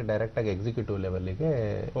ಕೂಡ ಅವ್ರಿಗೆ ಡೈರೆಕ್ಟ್ ಆಗಿ ಎಕ್ಸಿಕ್ಯೂಟಿವ್ ಲೆವೆಲ್ಗೆ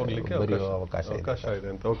ಬರೆಯುವ ಅವಕಾಶ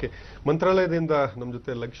ಇದೆ ಅಂತ. ಓಕೆ, ಮಂತ್ರಾಲಯದಿಂದ ನಮ್ಮ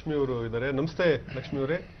ಜೊತೆ ಲಕ್ಷ್ಮಿ ಅವರು ಇದ್ದಾರೆ. ನಮಸ್ತೆ ಲಕ್ಷ್ಮಿ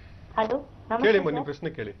ಅವರೇ. ಹಲೋ, ಕೇಳಿ ನಿಮ್ಮ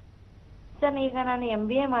ಪ್ರಶ್ನೆ ಕೇಳಿ. ಸರ್, ಈಗ ನಾನು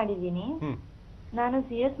MBA ಮಾಡಿದ್ದೀನಿ. ನಾನು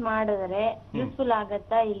CS ಮಾಡಿದ್ರೆ ಯೂಸ್ಫುಲ್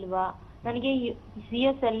ಆಗತ್ತಾ ಇಲ್ವಾ? ನನಗೆ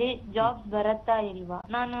CS ಅಲ್ಲಿ ಜಾಬ್ಸ್ ಬರತ್ತಾ ಇಲ್ವಾ?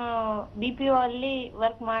 ನಾನು BPO ಅಲ್ಲಿ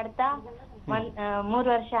ವರ್ಕ್ ಮಾಡ್ತಾ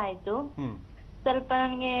 3 ವರ್ಷ ಆಯ್ತು. ಸ್ವಲ್ಪ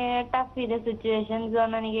ನನಗೆ ಟಫ್ ಇದೆ ಸಿಚುವೇಶನ್ಸ್.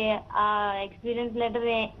 ನನಗೆ ಆ ಎಕ್ಸ್ಪೀರಿಯನ್ಸ್ ಲೆಟರ್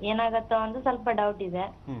ಏನಾಗತ್ತೋ ಅಂತ ಸ್ವಲ್ಪ ಡೌಟ್ ಇದೆ.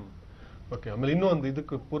 ಓಕೆ, ಆಮೇಲೆ ಇನ್ನೂ ಒಂದು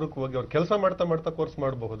ಇದಕ್ಕೆ ಪೂರಕವಾಗಿ ಅವ್ರು ಕೆಲಸ ಮಾಡ್ತಾ ಮಾಡ್ತಾ ಕೋರ್ಸ್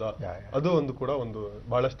ಮಾಡಬಹುದಾ? ಅದು ಒಂದು ಕೂಡ ಒಂದು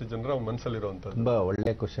ಬಹಳಷ್ಟು ಜನರ ಮನಸ್ಸಲ್ಲಿರುವಂತದ್ದು. ತುಂಬಾ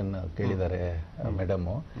ಒಳ್ಳೆ ಕ್ವಶನ್ ಕೇಳಿದ್ದಾರೆ ಮೇಡಮ್.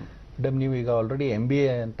 ನೀವು ಈಗ ಆಲ್ರೆಡಿ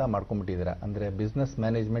MBA ಅಂತ ಮಾಡ್ಕೊಂಡ್ಬಿಟ್ಟಿದ್ದೀರಾ, ಅಂದ್ರೆ ಬಿಸ್ನೆಸ್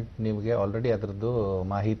ಮ್ಯಾನೇಜ್ಮೆಂಟ್ ನಿಮಗೆ ಆಲ್ರೆಡಿ ಅದರದ್ದು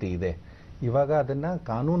ಮಾಹಿತಿ ಇದೆ. ಇವಾಗ ಅದನ್ನ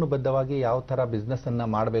ಕಾನೂನುಬದ್ಧವಾಗಿ ಯಾವ ತರ ಬಿಸ್ನೆಸ್ ಅನ್ನ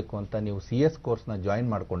ಮಾಡಬೇಕು ಅಂತ ನೀವು CS ಕೋರ್ಸ್ನ ಜಾಯಿನ್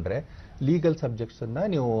ಮಾಡ್ಕೊಂಡ್ರೆ ಲೀಗಲ್ ಸಬ್ಜೆಕ್ಟ್ಸ್ ಅನ್ನ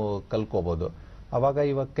ನೀವು ಕಲ್ಕೋಬಹುದು. ಅವಾಗ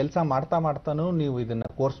ಇವಾಗ ಕೆಲಸ ಮಾಡ್ತಾ ಮಾಡ್ತಾನು ನೀವು ಇದನ್ನ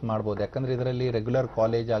ಕೋರ್ಸ್ ಮಾಡ್ಬೋದು. ಯಾಕಂದ್ರೆ ಇದರಲ್ಲಿ ರೆಗ್ಯುಲರ್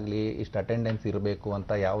ಕಾಲೇಜ್ ಆಗಲಿ ಇಷ್ಟು ಅಟೆಂಡೆನ್ಸ್ ಇರಬೇಕು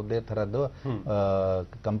ಅಂತ ಯಾವುದೇ ತರದ್ದು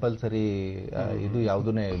ಕಂಪಲ್ಸರಿ ಇದು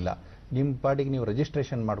ಯಾವುದೂ ಇಲ್ಲ. ನಿಮ್ಮ ಪಾಡಿಗೆ ನೀವು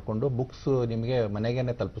ರಿಜಿಸ್ಟ್ರೇಷನ್ ಮಾಡಿಕೊಂಡು ಬುಕ್ಸ್ ನಿಮಗೆ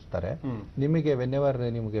ಮನೆಗೇನೆ ತಲುಪಿಸ್ತಾರೆ. ನಿಮಗೆ ವೆನ್ಎವರ್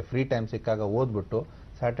ನಿಮಗೆ ಫ್ರೀ ಟೈಮ್ ಸಿಕ್ಕಾಗ ಓದ್ಬಿಟ್ಟು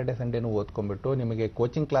ಸ್ಯಾಟರ್ಡೆ ಸಂಡೇನು ಓದ್ಕೊಂಡ್ಬಿಟ್ಟು, ನಿಮಗೆ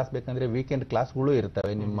ಕೋಚಿಂಗ್ ಕ್ಲಾಸ್ ಬೇಕಂದ್ರೆ ವೀಕೆಂಡ್ ಕ್ಲಾಸ್ಗಳು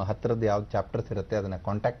ಇರ್ತವೆ. ನಿಮ್ಮ ಹತ್ತಿರದ ಯಾವ್ದು ಚಾಪ್ಟರ್ಸ್ ಇರುತ್ತೆ ಅದನ್ನ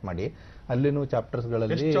ಕಾಂಟ್ಯಾಕ್ಟ್ ಮಾಡಿ. ಅಲ್ಲಿನೂ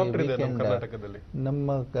ಚಾಪ್ಟರ್ಸ್ಗಳಲ್ಲಿ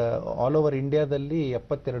ನಮ್ಮ ಆಲ್ ಓವರ್ ಇಂಡಿಯಾದಲ್ಲಿ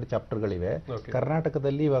 72 ಚಾಪ್ಟರ್ಗಳಿವೆ.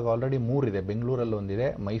 ಕರ್ನಾಟಕದಲ್ಲಿ ಇವಾಗ ಆಲ್ರೆಡಿ 3 ಇದೆ. ಬೆಂಗಳೂರಲ್ಲಿ ಒಂದಿದೆ,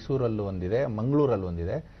 ಮೈಸೂರಲ್ಲೂ ಒಂದಿದೆ, ಮಂಗಳೂರಲ್ಲಿ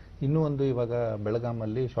ಒಂದಿದೆ. ಇನ್ನೂ ಒಂದು ಇವಾಗ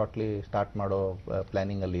ಬೆಳಗಾಮಲ್ಲಿ ಶಾರ್ಟ್ಲಿ ಸ್ಟಾರ್ಟ್ ಮಾಡೋ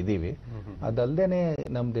ಪ್ಲಾನಿಂಗ್ ಅಲ್ಲಿ ಇದೀವಿ. ಅದಲ್ಲದೆ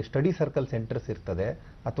ನಮ್ದು ಸ್ಟಡಿ ಸರ್ಕಲ್ ಸೆಂಟರ್ಸ್ ಇರ್ತದೆ,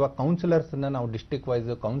 ಅಥವಾ ಕೌನ್ಸಿಲರ್ಸ್ ನಾವು ಡಿಸ್ಟ್ರಿಕ್ಟ್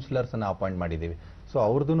ವೈಸ್ ಕೌನ್ಸಿಲರ್ಸ್ ಅಪಾಯಿಂಟ್ ಮಾಡಿದೀವಿ. ಸೊ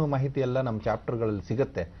ಅವ್ರದ್ದು ಮಾಹಿತಿ ಎಲ್ಲ ನಮ್ಮ ಚಾಪ್ಟರ್ಗಳಲ್ಲಿ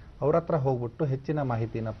ಸಿಗುತ್ತೆ. ಅವ್ರ ಹತ್ರ ಹೋಗ್ಬಿಟ್ಟು ಹೆಚ್ಚಿನ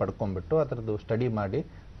ಮಾಹಿತಿನ ಪಡ್ಕೊಂಡ್ಬಿಟ್ಟು ಅದರದ್ದು ಸ್ಟಡಿ ಮಾಡಿ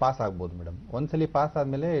ಪಾಸ್ ಆಗ್ಬೋದು ಮೇಡಮ್. ಒಂದ್ಸಲಿ ಪಾಸ್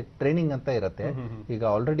ಆದ್ಮೇಲೆ ಟ್ರೈನಿಂಗ್ ಅಂತ ಇರುತ್ತೆ. ಈಗ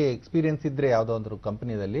ಆಲ್ರೆಡಿ ಎಕ್ಸ್ಪೀರಿಯನ್ಸ್ ಇದ್ರೆ ಯಾವುದೋ ಒಂದು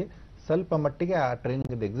ಕಂಪನಿದಲ್ಲಿ ಸ್ವಲ್ಪ ಮಟ್ಟಿಗೆ ಆ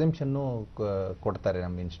ಟ್ರೈನಿಂಗ್ ಎಕ್ಸಾಮ್ಷನ್ ಕೊಡ್ತಾರೆ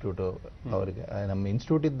ನಮ್ಮ ಇನ್ಸ್ಟಿಟ್ಯೂಟ್ ಅವರಿಗೆ. ನಮ್ಮ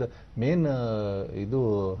ಇನ್ಸ್ಟಿಟ್ಯೂಟ್ ಇದ್ದ ಮೇನ್ ಇದು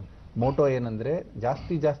ಮೋಟೋ ಏನಂದ್ರೆ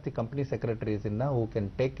ಜಾಸ್ತಿ ಕಂಪನಿ ಸೆಕ್ರೆಟರೀಸ್ ಇನ್ನ who can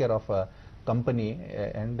take care of company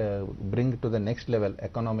and bring to the next level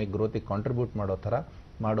economic ಗ್ರೋತಿಗೆ contribute ಮಾಡೋ ತರ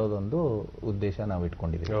ಮಾಡೋದೊಂದು ಉದ್ದೇಶ ನಾವು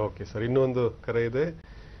ಇಟ್ಕೊಂಡಿದ್ದೀವಿ. ಓಕೆ ಸರ್, ಇನ್ನೊಂದು ಕರೆ ಇದೆ.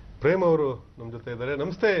 ಪ್ರೇಮ್ ಅವರು ನಮ್ಮ ಜೊತೆ ಇದ್ದಾರೆ.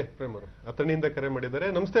 ನಮಸ್ತೆ ಪ್ರೇಮ್ ಅವರೇ, ಅಥಣಿಯಿಂದ ಕರೆ ಮಾಡಿದ್ದಾರೆ.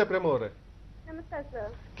 ನಮಸ್ತೆ ಪ್ರೇಮ್ ಅವರೇ. ನಮಸ್ಕಾರ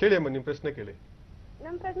ಸರ್. ಕೇಳಿ ಅಮ್ಮ, ನಿಮ್ಮ ಪ್ರಶ್ನೆ ಕೇಳಿ.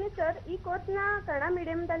 ನಮ್ಮ ಪ್ರಶ್ನೆ ಸರ್, ಈ ಕೋರ್ಸ್ ನ ಕನ್ನಡ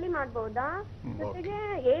ಮೀಡಿಯಂ ದಲ್ಲಿ ಮಾಡಬಹುದಾ? ಜೊತೆಗೆ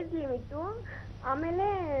ಏಜ್ ಲಿಮಿಟ್, ಆಮೇಲೆ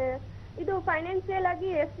ಇದು ಫೈನಾನ್ಸಿಯಲ್ ಆಗಿ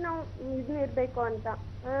ಎಷ್ಟು ನಾವು ಇರ್ಬೇಕು ಅಂತ,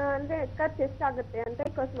 ಅಂದ್ರೆ ಖರ್ಚು ಎಷ್ಟಾಗುತ್ತೆ ಅಂತ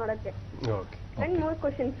ಈ ಕೋರ್ಸ್ ಮಾಡಕ್ಕೆ. And 3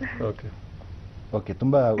 questions. ಓಕೆ,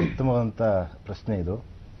 ತುಂಬಾ ಉತ್ತಮವಾದಂತ ಪ್ರಶ್ನೆ ಇದು.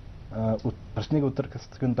 ಪ್ರಶ್ನೆಗೆ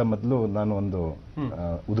ಉತ್ತರಿಸೋಕ್ಕಿಂತ ಮೊದಲು ನಾನು ಒಂದು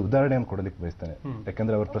ಉದಾಹರಣೆಯನ್ನು ಕೊಡಲಿಕ್ಕೆ ಬಯಸ್ತೇನೆ.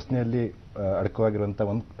 ಯಾಕಂದ್ರೆ ಅವ್ರ ಪ್ರಶ್ನೆಯಲ್ಲಿ ಅಡಕವಾಗಿರುವಂತ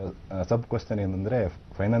ಒಂದು ಸಬ್ ಕ್ವಶನ್ ಏನಂದ್ರೆ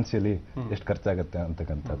ಫೈನಾನ್ಸಿಯಲಿ ಎಷ್ಟು ಖರ್ಚಾಗತ್ತೆ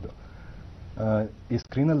ಅಂತಕ್ಕಂಥದ್ದು. ಈ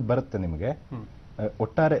ಸ್ಕ್ರೀನಲ್ಲಿ ಬರುತ್ತೆ ನಿಮಗೆ.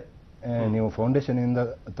 ಒಟ್ಟಾರೆ ನೀವು ಫೌಂಡೇಶನ್ ಇಂದ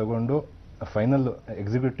ತಗೊಂಡು ಫೈನಲ್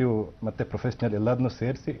ಎಕ್ಸಿಕ್ಯೂಟಿವ್ ಮತ್ತೆ ಪ್ರೊಫೆಷನಲ್ ಎಲ್ಲದನ್ನೂ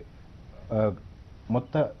ಸೇರಿಸಿ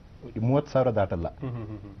ಮೊತ್ತ 30,000 ದಾಟಲ್ಲ.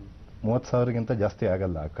 30,000ಗಿಂತ ಜಾಸ್ತಿ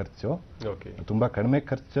ಆಗಲ್ಲ ಖರ್ಚು. ತುಂಬಾ ಕಡಿಮೆ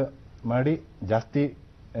ಖರ್ಚು ಮಾಡಿ ಜಾಸ್ತಿ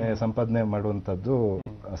ಸಂಪಾದನೆ ಮಾಡುವಂತದ್ದು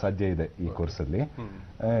ಸಾಧ್ಯ ಇದೆ ಈ ಕೋರ್ಸಲ್ಲಿ.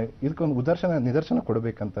 ಇದಕ್ಕೊಂದು ನಿದರ್ಶನ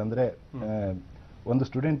ಕೊಡಬೇಕಂತಂದ್ರೆ, ಒಂದು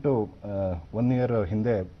ಸ್ಟೂಡೆಂಟ್ 1 ಇಯರ್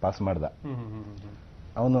ಹಿಂದೆ ಪಾಸ್ ಮಾಡ್ದ.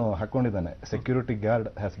 ಅವನು ಹಾಕೊಂಡಿದ್ದಾನೆ security guard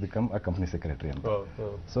has become a company secretary ಅಂತ.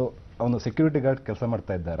 ಸೊ ಅವನು ಸೆಕ್ಯೂರಿಟಿ ಗಾರ್ಡ್ ಕೆಲಸ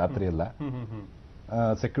ಮಾಡ್ತಾ ಇದ್ದ ರಾತ್ರಿ ಎಲ್ಲ.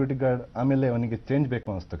 ಸೆಕ್ಯೂರಿಟಿ ಗಾರ್ಡ್, ಆಮೇಲೆ ಅವನಿಗೆ ಚೇಂಜ್ ಬೇಕು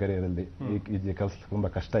ಅನಿಸ್ತು ಕೆರಿಯರಲ್ಲಿ, ಈ ಕೆಲಸ ತುಂಬಾ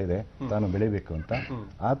ಕಷ್ಟ ಇದೆ, ತಾನು ಬೆಳಿಬೇಕು ಅಂತ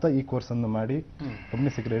ಆತ ಈ ಕೋರ್ಸ್ ಅನ್ನು ಮಾಡಿ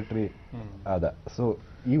ಕಂಪ್ನಿ ಸೆಕ್ರೆಟರಿ ಆದ. ಸೊ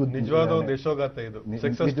ಈ ನಿಜವಾದ ಒಂದು ಯಶೋಗಾಥೆ ಇದು,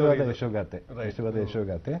 ನಿಜವಾದ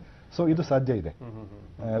ಯಶೋಗಾಥೆ. ಸೊ ಇದು ಸಾಧ್ಯ ಇದೆ.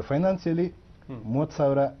 ಫೈನಾನ್ಸಿಯಲಿ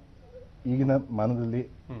 30,000 ಈಗಿನ ಮಾನದಲ್ಲಿ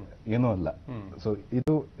ಏನೂ ಅಲ್ಲ. ಸೊ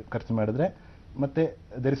ಇದು ಖರ್ಚು ಮಾಡಿದ್ರೆ ಮತ್ತೆ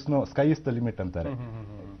there is no sky is the limit ಅಂತಾರೆ.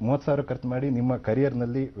 30,000 ಖರ್ಚು ಮಾಡಿ ನಿಮ್ಮ ಕರಿಯರ್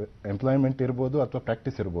ನಲ್ಲಿ ಎಂಪ್ಲಾಯ್ಮೆಂಟ್ ಇರ್ಬೋದು ಅಥವಾ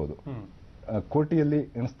ಪ್ರಾಕ್ಟೀಸ್ ಇರ್ಬೋದು. ಕೋಟಿಯಲ್ಲಿ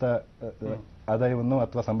ಎಣಿಸ್ತಾ ಆದಾಯವನ್ನು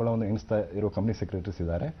ಅಥವಾ ಸಂಬಳವನ್ನು ಎಣಿಸ್ತಾ ಇರೋ ಕಂಪ್ನಿ ಸೆಕ್ರೆಟರೀಸ್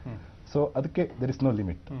ಇದ್ದಾರೆ. ಸೊ ಅದಕ್ಕೆ ದೇರ್ ಇಸ್ ನೋ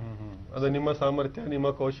ಲಿಮಿಟ್. ಅದು ನಿಮ್ಮ ಸಾಮರ್ಥ್ಯ, ನಿಮ್ಮ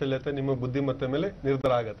ಕೌಶಲ್ಯತೆ, ನಿಮ್ಮ ಬುದ್ಧಿಮತ್ತೆ ಮೇಲೆ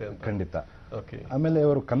ನಿರ್ಧಾರ ಆಗತ್ತೆ ಅಂತ. ಖಂಡಿತ. ಆಮೇಲೆ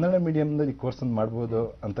ಅವರು ಕನ್ನಡ ಮೀಡಿಯಂನಲ್ಲಿ ಕೋರ್ಸ್ ಮಾಡ್ಬೋದು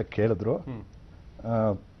ಅಂತ ಕೇಳಿದ್ರು.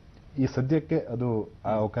 ಈ ಸದ್ಯಕ್ಕೆ ಅದು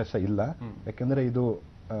ಆ ಅವಕಾಶ ಇಲ್ಲ. ಯಾಕೆಂದ್ರೆ ಇದು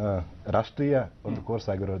ರಾಷ್ಟ್ರೀಯ ಒಂದು ಕೋರ್ಸ್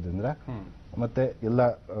ಆಗಿರೋದ್ರಿಂದ ಮತ್ತೆ ಎಲ್ಲ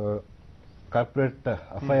ಕಾರ್ಪೊರೇಟ್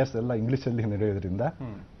ಅಫೈರ್ಸ್ ಎಲ್ಲ ಇಂಗ್ಲಿಷ್ ಅಲ್ಲಿ ನಡೆಯೋದ್ರಿಂದ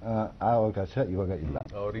ಆ ಅವಕಾಶ ಇವಾಗ ಇಲ್ಲ.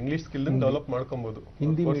 ಅವ್ರು ಇಂಗ್ಲಿಷ್ ಸ್ಕಿಲ್ ಡೆವಲಪ್ ಮಾಡ್ಕೊಬಹುದು.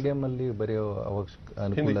 ಹಿಂದಿ ಮೀಡಿಯಂ ಅಲ್ಲಿ ಬರೆಯೋ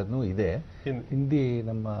ಅನುಕೂಲನೂ ಇದೆ. ಹಿಂದಿ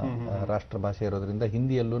ನಮ್ಮ ರಾಷ್ಟ್ರ ಭಾಷೆ ಇರೋದ್ರಿಂದ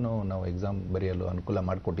ಹಿಂದಿಯಲ್ಲೂ ನಾವು ಎಕ್ಸಾಮ್ ಬರೆಯಲು ಅನುಕೂಲ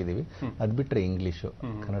ಮಾಡಿಕೊಟ್ಟಿದೀವಿ. ಅದ್ ಬಿಟ್ರೆ ಇಂಗ್ಲಿಷು,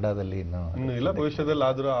 ಕನ್ನಡದಲ್ಲಿ ಇನ್ನು ಇಲ್ಲ. ಭವಿಷ್ಯದಲ್ಲಿ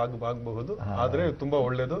ಆದ್ರೂ ಆಗಬಹುದು, ಆದ್ರೆ ತುಂಬಾ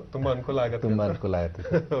ಒಳ್ಳೇದು, ತುಂಬಾ ಅನುಕೂಲ ಆಗುತ್ತೆ. ತುಂಬಾ ಅನುಕೂಲ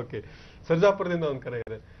ಆಗುತ್ತೆ. ಓಕೆ, ಸರ್ಜಾಪುರದಿಂದ ಒಂದ್ ಕರೆ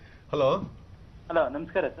ಇದೆ. ಹಲೋ. ಹಲೋ,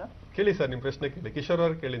 ನಮಸ್ಕಾರ ಸರ್. ಕೇಳಿ ಸರ್, ನಿಮ್ ಪ್ರಶ್ನೆ ಕೇಳಿ. ಕಿಶೋರ್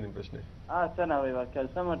ಅವ್ರು ಕೇಳಿ ನಿಮ್ ಪ್ರಶ್ನೆ. ಸರ್, ನಾವು ಇವಾಗ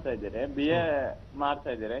ಕೆಲಸ ಮಾಡ್ತಾ ಇದ್ದೀರಿ, BA ಮಾಡ್ತಾ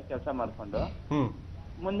ಇದ್ದೀರಿ ಕೆಲಸ ಮಾಡ್ಕೊಂಡು.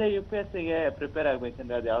 ಮುಂದೆ UPSC ಗೆ ಪ್ರಿಪೇರ್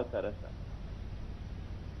ಆಗ್ಬೇಕಂದ್ರೆ ಅದು ಯಾವ ತರ ಸರ್?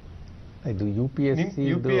 ಇದು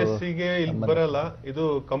UPSC ಗೆ ಇಲ್ಲಿ ಬರಲ್ಲ. ಇದು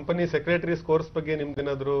ಕಂಪನಿ ಸೆಕ್ರೆಟರೀಸ್ ಕೋರ್ಸ್ ಬಗ್ಗೆ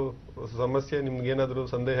ನಿಮ್ಗೇನಾದ್ರು ಸಮಸ್ಯೆ, ನಿಮ್ಗೇನಾದ್ರು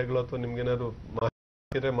ಸಂದೇಹಗಳು ಅಥವಾ ನಿಮ್ಗೇನಾದ್ರು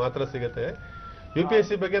ಮಾಹಿತಿ ಮಾತ್ರ ಸಿಗತ್ತೆ.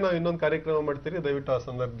 UPSC ಬಗ್ಗೆ ನಾವು ಇನ್ನೊಂದು ಕಾರ್ಯಕ್ರಮ ಮಾಡ್ತೀರಿ, ದಯವಿಟ್ಟು ಆ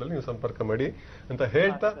ಸಂದರ್ಭದಲ್ಲಿ ನೀವು ಸಂಪರ್ಕ ಮಾಡಿ ಅಂತ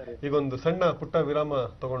ಹೇಳ್ತಾ ಈಗ ಒಂದು ಸಣ್ಣ ಪುಟ್ಟ ವಿರಾಮ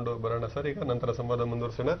ತಗೊಂಡು ಬರೋಣ ಸರ್. ಈಗ ನಂತರ ಸಂವಾದ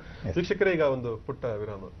ಮುಂದುವರಿಸೋಣ. ವೀಕ್ಷಕರೇ, ಈಗ ಒಂದು ಪುಟ್ಟ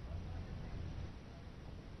ವಿರಾಮ.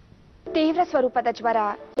 ತೀವ್ರ ಸ್ವರೂಪದ ಜ್ವರ,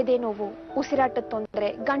 ಎದೆ ನೋವು, ಉಸಿರಾಟದ ತೊಂದರೆ,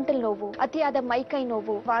 ಗಂಟಲು ನೋವು, ಅತಿಯಾದ ಮೈಕೈ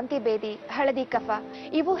ನೋವು, ವಾಂತಿ ಭೇದಿ, ಹಳದಿ ಕಫ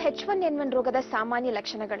ಇವು H1N1 ರೋಗದ ಸಾಮಾನ್ಯ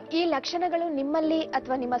ಲಕ್ಷಣಗಳು. ಈ ಲಕ್ಷಣಗಳು ನಿಮ್ಮಲ್ಲಿ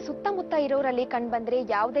ಅಥವಾ ನಿಮ್ಮ ಸುತ್ತಮುತ್ತ ಇರೋರಲ್ಲಿ ಕಂಡುಬಂದ್ರೆ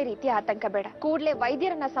ಯಾವುದೇ ರೀತಿಯ ಆತಂಕ ಬೇಡ. ಕೂಡಲೇ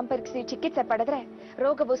ವೈದ್ಯರನ್ನ ಸಂಪರ್ಕಿಸಿ ಚಿಕಿತ್ಸೆ ಪಡೆದ್ರೆ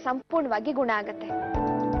ರೋಗವು ಸಂಪೂರ್ಣವಾಗಿ ಗುಣ ಆಗುತ್ತೆ.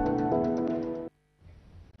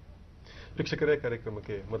 ವೀಕ್ಷಕರೇ,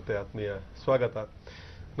 ಕಾರ್ಯಕ್ರಮಕ್ಕೆ ಮತ್ತೆ ಆತ್ಮೀಯ ಸ್ವಾಗತ.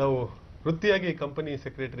 ನಾವು ವೃತ್ತಿಯಾಗಿ ಕಂಪನಿ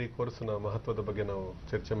ಸೆಕ್ರೆಟರಿ ಕೋರ್ಸ್ನ ಮಹತ್ವದ ಬಗ್ಗೆ ನಾವು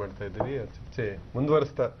ಚರ್ಚೆ ಮಾಡ್ತಾ ಇದ್ದೀವಿ. ಆ ಚರ್ಚೆ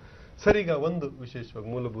ಮುಂದುವರಿಸ್ತಾ ಸರ್, ಈಗ ಒಂದು ವಿಶೇಷವಾಗಿ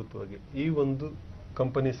ಮೂಲಭೂತವಾಗಿ ಈ ಒಂದು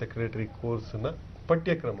ಕಂಪನಿ ಸೆಕ್ರೆಟರಿ ಕೋರ್ಸ್ನ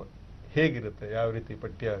ಪಠ್ಯಕ್ರಮ ಹೇಗಿರುತ್ತೆ, ಯಾವ ರೀತಿ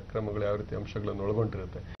ಪಠ್ಯಕ್ರಮಗಳು, ಯಾವ ರೀತಿ ಅಂಶಗಳನ್ನು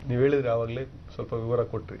ಒಳಗೊಂಡಿರುತ್ತೆ? ನೀವು ಹೇಳಿದ್ರೆ ಆವಾಗಲೇ ಸ್ವಲ್ಪ ವಿವರ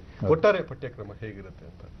ಕೊಟ್ರಿ. ಒಟ್ಟಾರೆ ಪಠ್ಯಕ್ರಮ ಹೇಗಿರುತ್ತೆ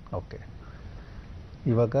ಅಂತ. ಓಕೆ,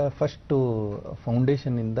 ಇವಾಗ ಫಸ್ಟು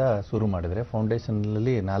ಫೌಂಡೇಶನ್ ಇಂದ ಶುರು ಮಾಡಿದ್ರೆ,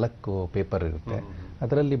 ಫೌಂಡೇಶನ್ನಲ್ಲಿ 4 ಪೇಪರ್ ಇರುತ್ತೆ.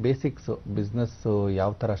 ಅದರಲ್ಲಿ ಬೇಸಿಕ್ಸ್, ಬಿಸ್ನೆಸ್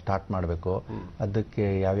ಯಾವ ಥರ ಸ್ಟಾರ್ಟ್ ಮಾಡಬೇಕು, ಅದಕ್ಕೆ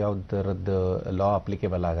ಯಾವ್ಯಾವ ಥರದ್ದು ಲಾ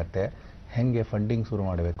ಅಪ್ಲಿಕೇಬಲ್ ಆಗುತ್ತೆ, ಹೆಂಗೆ ಫಂಡಿಂಗ್ ಶುರು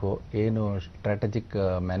ಮಾಡಬೇಕು, ಏನು ಸ್ಟ್ರಾಟಜಿಕ್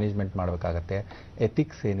ಮ್ಯಾನೇಜ್ಮೆಂಟ್ ಮಾಡಬೇಕಾಗತ್ತೆ,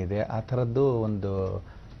 ಎಥಿಕ್ಸ್ ಏನಿದೆ, ಆ ಥರದ್ದು ಒಂದು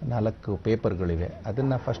 4 ಪೇಪರ್ಗಳಿವೆ.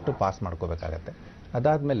 ಅದನ್ನು ಫಸ್ಟು ಪಾಸ್ ಮಾಡ್ಕೋಬೇಕಾಗತ್ತೆ.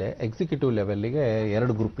 ಅದಾದಮೇಲೆ ಎಕ್ಸಿಕ್ಯೂಟಿವ್ ಲೆವೆಲ್ಗೆ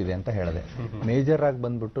 2 ಗ್ರೂಪ್ ಇದೆ ಅಂತ ಹೇಳಿದೆ. ಮೇಜರ್ ಆಗಿ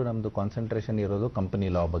ಬಂದ್ಬಿಟ್ಟು ನಮ್ಮದು ಕಾನ್ಸಂಟ್ರೇಷನ್ ಇರೋದು ಕಂಪನಿ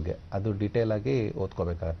ಲಾ ಬಗ್ಗೆ, ಅದು ಡೀಟೇಲ್ ಆಗಿ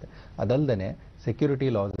ಓದ್ಕೋಬೇಕಾಗತ್ತೆ. ಅದಲ್ಲದೆ ಸೆಕ್ಯೂರಿಟಿ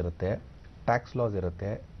ಲಾಸ್ ಇರುತ್ತೆ, ಟ್ಯಾಕ್ಸ್ ಲಾಸ್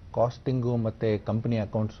ಇರುತ್ತೆ, ಕಾಸ್ಟಿಂಗು ಮತ್ತು ಕಂಪನಿ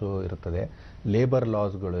ಅಕೌಂಟ್ಸು ಇರ್ತದೆ, ಲೇಬರ್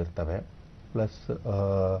ಲಾಸ್ಗಳು ಇರ್ತವೆ, ಪ್ಲಸ್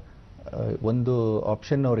ಒಂದು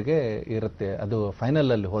ಆಪ್ಷನ್ ಅವರಿಗೆ ಇರುತ್ತೆ. ಅದು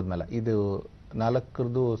ಫೈನಲಲ್ಲಿ ಹೋದ್ಮೇಲೆ ಇದು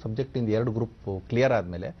 4 ಸಬ್ಜೆಕ್ಟಿಂದ 2 ಗ್ರೂಪ್ ಕ್ಲಿಯರ್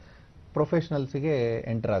ಆದಮೇಲೆ ಪ್ರೊಫೆಷನಲ್ಸಿಗೆ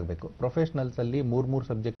ಎಂಟರ್ ಆಗಬೇಕು. ಪ್ರೊಫೆಷನಲ್ಸಲ್ಲಿ 3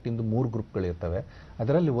 ಸಬ್ಜೆಕ್ಟಿಂದು 3 ಗ್ರೂಪ್ಗಳಿರ್ತವೆ.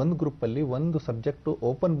 ಅದರಲ್ಲಿ ಒಂದು ಗ್ರೂಪಲ್ಲಿ ಒಂದು ಸಬ್ಜೆಕ್ಟು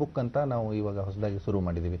ಓಪನ್ ಬುಕ್ ಅಂತ ನಾವು ಇವಾಗ ಹೊಸದಾಗಿ ಶುರು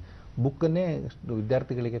ಮಾಡಿದ್ದೀವಿ. ಬುಕ್ಕನ್ನೇ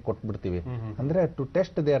ವಿದ್ಯಾರ್ಥಿಗಳಿಗೆ ಕೊಟ್ಬಿಡ್ತೀವಿ. ಅಂದರೆ to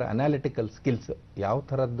test there analytical skills. ಯಾವ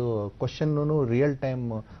ಥರದ್ದು ಕ್ವಶನ್ನೂ ರಿಯಲ್ ಟೈಮ್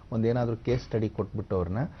ಒಂದೇನಾದರೂ ಕೇಸ್ ಸ್ಟಡಿ ಕೊಟ್ಬಿಟ್ಟು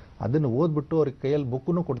ಅವ್ರನ್ನ ಅದನ್ನು ಓದ್ಬಿಟ್ಟು ಅವ್ರಿಗೆ ಕೈಯಲ್ಲಿ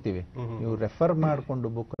ಬುಕ್ಕನ್ನು ಕೊಡ್ತೀವಿ. ನೀವು ರೆಫರ್ ಮಾಡಿಕೊಂಡು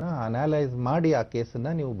ಬುಕ್ನ ಅನಾಲೈಸ್ ಮಾಡಿ ಆ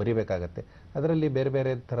ಕೇಸನ್ನು ನೀವು ಬರಿಬೇಕಾಗತ್ತೆ. ಅದರಲ್ಲಿ ಬೇರೆ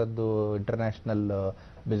ಬೇರೆ ಥರದ್ದು ಇಂಟರ್ನ್ಯಾಷನಲ್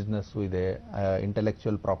ಬಿಸ್ನೆಸ್ಸು ಇದೆ,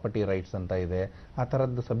 ಇಂಟೆಲೆಕ್ಚುಯಲ್ ಪ್ರಾಪರ್ಟಿ ರೈಟ್ಸ್ ಅಂತ ಇದೆ, ಆ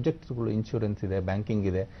ಥರದ್ದು ಸಬ್ಜೆಕ್ಟ್ಸ್ಗಳು, ಇನ್ಶೂರೆನ್ಸ್ ಇದೆ, ಬ್ಯಾಂಕಿಂಗ್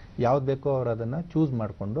ಇದೆ. ಯಾವ್ದು ಬೇಕೋ ಅವರು ಅದನ್ನು ಚೂಸ್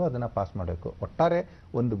ಮಾಡಿಕೊಂಡು ಅದನ್ನು ಪಾಸ್ ಮಾಡಬೇಕು. ಒಟ್ಟಾರೆ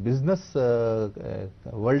ಒಂದು ಬಿಸ್ನೆಸ್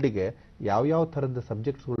ವರ್ಲ್ಡಿಗೆ ಯಾವ್ಯಾವ ಥರದ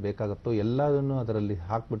ಸಬ್ಜೆಕ್ಟ್ಸ್ಗಳು ಬೇಕಾಗುತ್ತೋ ಎಲ್ಲದನ್ನು ಅದರಲ್ಲಿ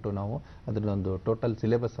ಹಾಕ್ಬಿಟ್ಟು ನಾವು ಅದನ್ನೊಂದು ಟೋಟಲ್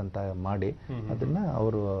ಸಿಲೆಬಸ್ ಅಂತ ಮಾಡಿ ಅದನ್ನ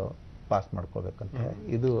ಅವರು ಪಾಸ್ ಮಾಡ್ಕೋಬೇಕಂತ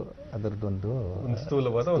ಇದು ಅದರದೊಂದು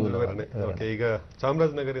ಸ್ಥೂಲವಾದ ಒಂದು ವಿವರಣೆ. ಓಕೆ, ಈಗ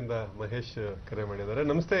ಚಾಮರಾಜನಗರದಿಂದ ಮಹೇಶ್ ಕರೆ ಮಾಡಿದ್ದಾರೆ.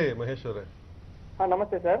 ನಮಸ್ತೆ ಮಹೇಶ್ ಅವರೇ.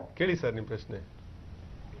 ನಮಸ್ತೆ ಸರ್. ಕೇಳಿ ಸರ್ ನಿಮ್ ಪ್ರಶ್ನೆ.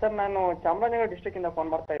 ಸರ್, ನಾನು ಚಾಮರಾಜನಗರ ಡಿಸ್ಟ್ರಿಕ್ಟ್ ಇಂದ ಫೋನ್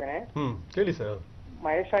ಮಾಡ್ತಾ ಇದ್ದೇನೆ. ಕೇಳಿ ಸರ್.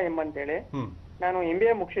 ಮಹೇಶ ಎಂ ಅಂತೇಳಿ. ನಾನು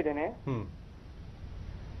MBA ಮುಗಿಸಿದ್ದೇನೆ.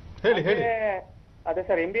 ಹೇಳಿ ಹೇಳಿ. ಅದೇ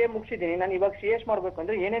ಸರ್, MBA ಮುಗಿಸಿದ್ದೀನಿ. ನಾನು ಇವಾಗ CS ಮಾಡ್ಬೇಕು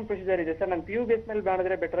ಅಂದ್ರೆ ಏನೇನ್ ಪ್ರೊಸೀಜರ್ ಇದೆ ಸರ್? ನಾನು PU ಬೇಸ್ ಮೇಲೆ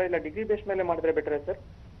ಮಾಡಿದ್ರೆ ಬೆಟರ್, ಇಲ್ಲ ಡಿಗ್ರಿ ಬೇಸ್ ಮೇಲೆ ಮಾಡಿದ್ರೆ ಬೆಟರ್ ಸರ್?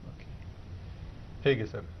 ಹೇಗೆ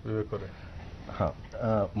ಸರ್ ವಿವೇಕ್ ಅವರೇ? ಹಾಂ,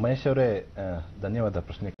 ಮಹೇಶ್ ಅವರೇ, ಧನ್ಯವಾದ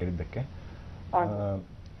ಪ್ರಶ್ನೆ ಕೇಳಿದ್ದಕ್ಕೆ.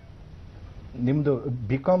 ನಿಮ್ದು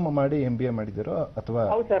ಬಿ.ಕಾಮ್ ಮಾಡಿ MBA ಮಾಡಿದಿರೋ ಅಥವಾ?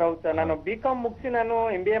 ಹೌದು ಸರ್, ನಾನು ಬಿ.ಕಾಮ್ ಮುಗಿಸಿ ನಾನು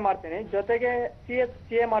MBA ಮಾಡ್ತೇನೆ, ಜೊತೆಗೆ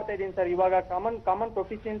CA ಮಾಡ್ತಾ ಇದ್ದೀನಿ ಸರ್. ಇವಾಗ ಕಾಮನ್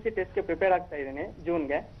ಪ್ರೊಫಿಷಿಯನ್ಸಿ ಟೆಸ್ಟ್ಗೆ ಪ್ರಿಪೇರ್ ಆಗ್ತಾ ಇದ್ದೀನಿ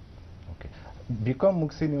ಜೂನ್ಗೆ. ಓಕೆ, ಬಿ.ಕಾಮ್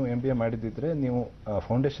ಮುಗಿಸಿ ನೀವು MBA ಮಾಡಿದಿದ್ರೆ ನೀವು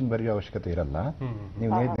ಫೌಂಡೇಶನ್ ಬರೆಯೋ ಅವಶ್ಯಕತೆ ಇರಲ್ಲ.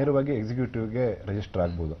 ನೀವು ನೇರವಾಗಿ ಎಕ್ಸಿಕ್ಯೂಟಿವ್ಗೆ ರಿಜಿಸ್ಟರ್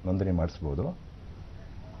ಆಗ್ಬೋದು, ನೋಂದಣಿ ಮಾಡಿಸ್ಬೋದು.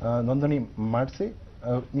 ನೋಂದಣಿ ಮಾಡಿಸಿ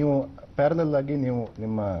ನೀವು ಪ್ಯಾರಲಲ್ ಆಗಿ ನೀವು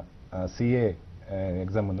ನಿಮ್ಮ CA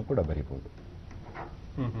ಎಕ್ಸಾಮ್ ಅನ್ನು ಕೂಡ ಬರೀಬಹುದು.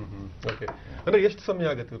 ಓಕೆ, ಅಂದ್ರೆ ಎಷ್ಟು ಸಮಯ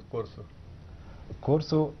ಆಗುತ್ತೆ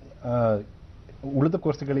ಕೋರ್ಸು? ಉಳಿದ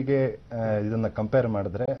ಕೋರ್ಸ್ಗಳಿಗೆ ಇದನ್ನ ಕಂಪೇರ್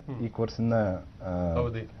ಮಾಡಿದ್ರೆ ಈ ಕೋರ್ಸಿನ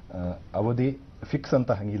ಅವಧಿ ಫಿಕ್ಸ್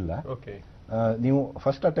ಅಂತ ಹಂಗಿಲ್ಲ. ನೀವು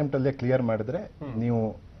ಫಸ್ಟ್ ಅಟೆಂಪ್ಟ್ ಅಲ್ಲೇ ಕ್ಲಿಯರ್ ಮಾಡಿದ್ರೆ ನೀವು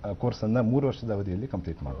ಕೋರ್ಸ್ ಅನ್ನ 3 ವರ್ಷದ ಅವಧಿಯಲ್ಲಿ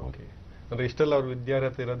ಕಂಪ್ಲೀಟ್ ಮಾಡಬಹುದು. ಅಂದ್ರೆ ಇಷ್ಟೆಲ್ಲ ಅವ್ರ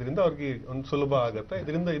ವಿದ್ಯಾರ್ಹತೆ ಇರೋದ್ರಿಂದ ಅವ್ರಿಗೆ ಒಂದು ಸುಲಭ ಆಗುತ್ತೆ.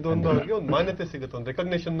 ಇದರಿಂದ ಇದೊಂದು ಅವ್ರಿಗೆ ಒಂದು ಮಾನ್ಯತೆ ಸಿಗುತ್ತೆ, ಒಂದು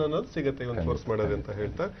ರೆಕಗ್ನೇಷನ್ ಅನ್ನೋದು ಸಿಗುತ್ತೆ ಒಂದು ಕೋರ್ಸ್ ಮಾಡೋದು ಅಂತ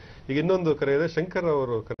ಹೇಳ್ತಾ. ಈಗ ಇನ್ನೊಂದು ಕರೆ ಇದೆ, ಶಂಕರ್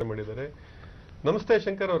ಅವರು ಕರೆ ಮಾಡಿದ್ದಾರೆ. ನಮಸ್ತೆ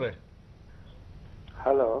ಶಂಕರ್ ಅವರೇ.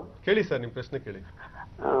 ಹಲೋ, ಕೇಳಿ ಸರ್, ನಿಮ್ ಪ್ರಶ್ನೆ ಕೇಳಿ.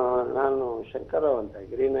 ನಾನು ಶಂಕರ್ ಅಂತ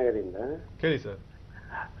ಗಿರಿನಗರಿಂದ. ಕೇಳಿ ಸರ್.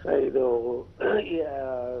 ಇದು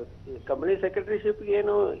ಕಂಪನಿ ಸೆಕ್ರೆಟರಿಶಿಪ್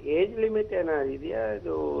ಏನು ಏಜ್ ಲಿಮಿಟ್ ಏನಾದ್ರು ಇದೆಯಾ?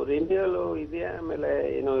 ಇದು ರಿನ್ಯೂವಲ್ ಇದೆಯಾ? ಆಮೇಲೆ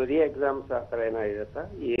ಏನು ರೀ ಎಕ್ಸಾಮ್ಸ್ ಆ ಥರ ಏನೋ ಇರುತ್ತಾ?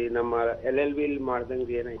 ಈ ನಮ್ಮ LLB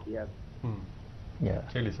ಮಾಡ್ದಂಗೆ ಏನೋ ಇದೆಯಾ?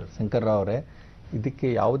 ಹೇಳಿ ಸರ್. ಶಂಕರ್ ರಾವ್ ಅವರೇ, ಇದಕ್ಕೆ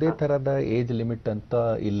ಯಾವುದೇ ತರಹದ ಏಜ್ ಲಿಮಿಟ್ ಅಂತ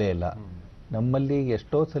ಇಲ್ಲೇ ಇಲ್ಲ. ನಮ್ಮಲ್ಲಿ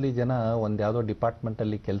ಎಷ್ಟೋ ಸಲ ಜನ ಯಾವುದೋ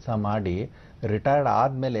ಡಿಪಾರ್ಟ್ಮೆಂಟಲ್ಲಿ ಕೆಲಸ ಮಾಡಿ ರಿಟೈರ್ಡ್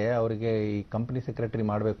ಆದಮೇಲೆ ಅವರಿಗೆ ಈ ಕಂಪನಿ ಸೆಕ್ರೆಟರಿ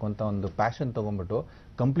ಮಾಡಬೇಕು ಅಂತ ಒಂದು ಪ್ಯಾಷನ್ ತೊಗೊಂಡ್ಬಿಟ್ಟು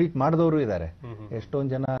ಕಂಪ್ಲೀಟ್ ಮಾಡಿದವರು ಇದ್ದಾರೆ. ಎಷ್ಟೊಂದು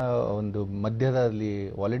ಜನ ಒಂದು ಮಧ್ಯದಲ್ಲಿ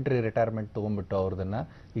ವಾಲಂಟರಿ ರಿಟೈರ್ಮೆಂಟ್ ತೊಗೊಂಡ್ಬಿಟ್ಟು ಅವ್ರದನ್ನ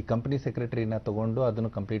ಈ ಕಂಪನಿ ಸೆಕ್ರೆಟರಿನ ತೊಗೊಂಡು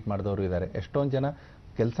ಅದನ್ನು ಕಂಪ್ಲೀಟ್ ಮಾಡಿದವರು ಇದ್ದಾರೆ. ಎಷ್ಟೊಂದು ಜನ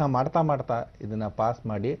ಕೆಲಸ ಮಾಡ್ತಾ ಮಾಡ್ತಾ ಇದನ್ನ ಪಾಸ್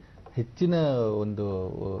ಮಾಡಿ ಹೆಚ್ಚಿನ ಒಂದು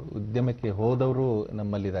ಉದ್ಯಮಕ್ಕೆ ಹೋದವರು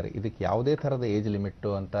ನಮ್ಮಲ್ಲಿದ್ದಾರೆ. ಇದಕ್ಕೆ ಯಾವುದೇ ಥರದ ಏಜ್ ಲಿಮಿಟ್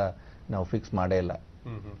ಅಂತ ನಾವು ಫಿಕ್ಸ್ ಮಾಡೇ ಇಲ್ಲ.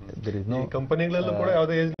 ಕಂಪನಿಗಳಲ್ಲೂ ಕೂಡ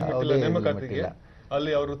ಯಾವುದೇ ಏಜ್ ಲಿಮಿಟ್ ಇಲ್ಲ ನೇಮಕಾತಿಗೆ.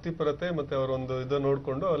 ಅಲ್ಲಿ ಅವ್ರ ವೃತ್ತಿಪರತೆ ಮತ್ತೆ ಅವರೊಂದು ಇದು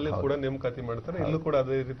ನೋಡ್ಕೊಂಡು ಅಲ್ಲಿ ಕೂಡ ನೇಮಕಾತಿ ಮಾಡ್ತಾರೆ. ಇಲ್ಲೂ ಕೂಡ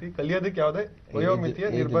ಅದೇ ರೀತಿ ಕಲಿಯೋದಕ್ಕೆ ಯಾವುದೇ ವಯೋಮಿತಿಯ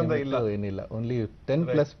ನಿರ್ಬಂಧ ಇಲ್ಲ, ಏನಿಲ್ಲ. ಓನ್ಲಿ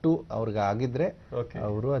 10+2 ಅವ್ರಿಗೆ ಆಗಿದ್ರೆ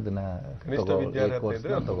ಅವರು ಅದನ್ನ ಕನಿಷ್ಠ ವಿದ್ಯಾರ್ಥಿ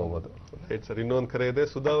ಇದ್ರೆ ತಗೋಬಹುದು. Right sir. ಇನ್ನೊಂದು ಕರೆ ಇದೆ,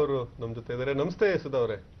 ಸುಧಾ ಅವರು ನಮ್ ಜೊತೆ ಇದ್ದಾರೆ. ನಮಸ್ತೆ ಸುಧಾ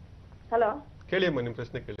ಅವರೇ. ಹಲೋ, ಕೇಳಿ ಅಮ್ಮ, ನಿಮ್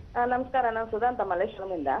ಪ್ರಶ್ನೆ ಕೇಳಿ. ನಮಸ್ಕಾರ, ನಾನು ಸುಧಾ ಅಂತ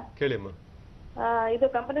ಮಲ್ಲೇಶ್ವರಮಿಂದ. ಕೇಳಿ ಅಮ್ಮ. ಇದು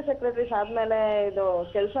ಕಂಪನಿ ಸೆಕ್ರೆಟರಿ ಆದ್ಮೇಲೆ ಇದು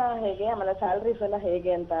ಕೆಲಸ ಹೇಗೆ, ಆಮೇಲೆ ಸ್ಯಾಲರೀಸ್ ಎಲ್ಲ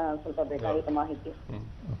ಹೇಗೆ ಅಂತ ಸ್ವಲ್ಪ ಬೇಕಾಗಿತ್ತು ಮಾಹಿತಿ.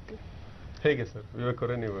 ಹೇಗೆ ಸರ್ ವಿವೇಕ್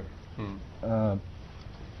ಅವರೇ ನೀವು?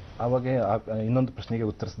 ಅವಾಗ ಇನ್ನೊಂದು ಪ್ರಶ್ನೆಗೆ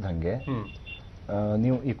ಉತ್ತರಿಸಿದ ಹಾಗೆ,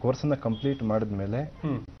 ನೀವು ಈ ಕೋರ್ಸನ್ನ ಕಂಪ್ಲೀಟ್ ಮಾಡಿದ್ಮೇಲೆ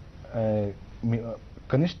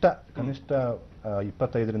ಕನಿಷ್ಠ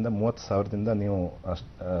 25ರಿಂದ 30 ಸಾವಿರದಿಂದ ನೀವು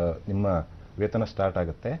ನಿಮ್ಮ ವೇತನ ಸ್ಟಾರ್ಟ್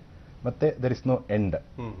ಆಗುತ್ತೆ. ಮತ್ತೆ ದರ್ ಇಸ್ ನೋ ಎಂಡ್.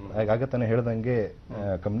 ಆಗ ತಾನೇ ಹೇಳ್ದಂಗೆ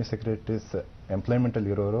ಕಂಪ್ನಿ ಸೆಕ್ರೆಟರೀಸ್ ಎಂಪ್ಲಾಯ್ಮೆಂಟ್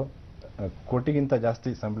ಅಲ್ಲಿ ಇರೋರು ಕೋಟಿಗಿಂತ ಜಾಸ್ತಿ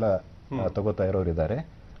ಸಂಬಳ ತಗೋತಾ ಇರೋರು ಇದ್ದಾರೆ.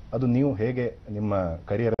 ಅದು ನೀವು ಹೇಗೆ ನಿಮ್ಮ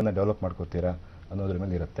ಕರಿಯರ್ ಅನ್ನ ಡೆವಲಪ್ ಮಾಡ್ಕೋತೀರಾ ಅನ್ನೋದ್ರ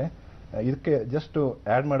ಮೇಲೆ ಇರುತ್ತೆ. ಇದಕ್ಕೆ ಜಸ್ಟ್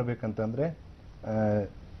ಆ್ಯಡ್ ಮಾಡಬೇಕಂತಂದ್ರೆ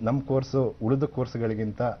ನಮ್ಮ ಕೋರ್ಸು ಉಳಿದ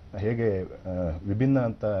ಕೋರ್ಸ್ಗಳಿಗಿಂತ ಹೇಗೆ ವಿಭಿನ್ನ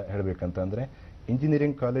ಅಂತ ಹೇಳಬೇಕಂತಂದ್ರೆ,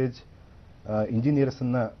 ಇಂಜಿನಿಯರಿಂಗ್ ಕಾಲೇಜ್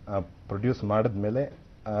ಇಂಜಿನಿಯರ್ಸನ್ನ ಪ್ರೊಡ್ಯೂಸ್ ಮಾಡಿದ್ಮೇಲೆ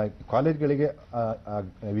ಕಾಲೇಜ್ಗಳಿಗೆ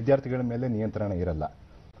ವಿದ್ಯಾರ್ಥಿಗಳ ಮೇಲೆ ನಿಯಂತ್ರಣ ಇರಲ್ಲ.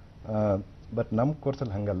 ಬಟ್ ನಮ್ಮ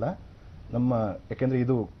ಕೋರ್ಸಲ್ಲಿ ಹಂಗಲ್ಲ. ಯಾಕೆಂದ್ರೆ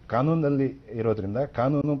ಇದು ಕಾನೂನಲ್ಲಿ ಇರೋದ್ರಿಂದ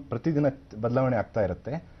ಕಾನೂನು ಪ್ರತಿದಿನ ಬದಲಾವಣೆ ಆಗ್ತಾ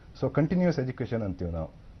ಇರುತ್ತೆ. ಸೊ ಕಂಟಿನ್ಯೂಸ್ ಎಜುಕೇಶನ್ ಅಂತೀವಿ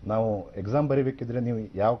ನಾವು ಎಕ್ಸಾಮ್ ಬರೀಬೇಕಿದ್ರೆ ನೀವು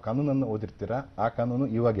ಯಾವ ಕಾನೂನನ್ನು ಓದಿರ್ತೀರಾ ಆ ಕಾನೂನು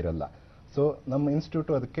ಇವಾಗಿರಲ್ಲ. ಸೊ ನಮ್ಮ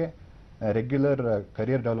ಇನ್ಸ್ಟಿಟ್ಯೂಟು ಅದಕ್ಕೆ ರೆಗ್ಯುಲರ್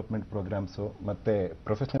ಕರಿಯರ್ ಡೆವಲಪ್ಮೆಂಟ್ ಪ್ರೋಗ್ರಾಮ್ಸು ಮತ್ತು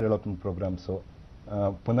ಪ್ರೊಫೆಷನಲ್ ಡೆವಲಪ್ಮೆಂಟ್ ಪ್ರೋಗ್ರಾಮ್ಸು,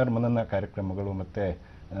 ಪುನರ್ಮನನ ಕಾರ್ಯಕ್ರಮಗಳು ಮತ್ತು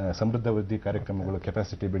ಸಮೃದ್ಧ ವೃದ್ಧಿ ಕಾರ್ಯಕ್ರಮಗಳು,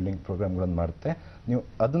 ಕೆಪಾಸಿಟಿ ಬಿಲ್ಡಿಂಗ್ ಪ್ರೋಗ್ರಾಮ್ಗಳನ್ನು ಮಾಡುತ್ತೆ.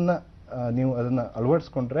 ನೀವು ಅದನ್ನ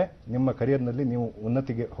ಅಳವಡಿಸ್ಕೊಂಡ್ರೆ ನಿಮ್ಮ ಕರಿಯರ್ನಲ್ಲಿ ನೀವು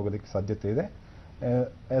ಉನ್ನತಿಗೆ ಹೋಗೋದಕ್ಕೆ ಸಾಧ್ಯತೆ ಇದೆ.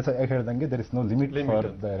 ಹೇಳ್ದಂಗೆ there is no limit for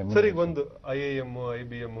the remuneration. Sir, ಈಗ ಒಂದು IIM,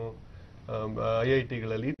 IBM,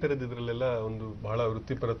 IITಗಳಲ್ಲಿ ಈ ತರದ ಇದ್ರಲ್ಲೆಲ್ಲ ಒಂದು ಬಹಳ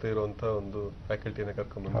ವೃತ್ತಿಪರತೆ ಇರುವಂತ ಒಂದು ಫ್ಯಾಕಲ್ಟಿನ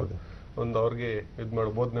ಕರ್ಕೊಂಡ್ಬಂದು ಒಂದು ಅವ್ರಿಗೆ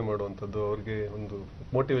ಬೋಧನೆ ಮಾಡುವಂಥದ್ದು, ಅವ್ರಿಗೆ ಒಂದು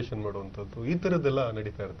ಮೋಟಿವೇಶನ್ ಮಾಡುವಂಥದ್ದು, ಈ ತರದ್ದೆಲ್ಲ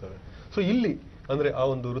ನಡೀತಾ ಇರ್ತವೆ. ಸೊ ಇಲ್ಲಿ ಅಂದ್ರೆ ಆ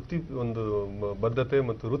ಒಂದು ಒಂದು ಬದ್ಧತೆ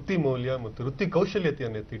ಮತ್ತು ವೃತ್ತಿ ಮೌಲ್ಯ ಮತ್ತು ವೃತ್ತಿ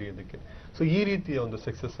ಕೌಶಲ್ಯತೆಯನ್ನು ಎತ್ತಿಡಿಯೋದಕ್ಕೆ ಸೊ ಈ ರೀತಿಯ ಒಂದು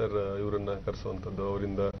ಸಕ್ಸೆಸರ್ ಇವರನ್ನ ಕರೆಸುವಂಥದ್ದು,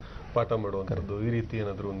 ಅವರಿಂದ ಪಾಠ ಮಾಡುವಂಥದ್ದು, ಈ ರೀತಿ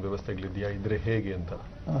ಏನಾದರೂ ಒಂದು ವ್ಯವಸ್ಥೆಗಳಿದೆಯಾ, ಇದ್ರೆ ಹೇಗೆ ಅಂತ?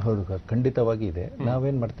 ಹೌದು, ಖಂಡಿತವಾಗಿ ಇದೆ.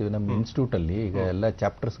 ನಾವೇನ್ ಮಾಡ್ತೀವಿ ನಮ್ಮ ಇನ್ಸ್ಟಿಟ್ಯೂಟ್ ಅಲ್ಲಿ ಈಗ ಎಲ್ಲ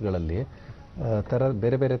ಚಾಪ್ಟರ್ಸ್ಗಳಲ್ಲಿ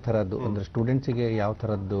ಬೇರೆ ಬೇರೆ ಥರದ್ದು ಅಂದ್ರೆ ಸ್ಟೂಡೆಂಟ್ಸಿಗೆ ಯಾವ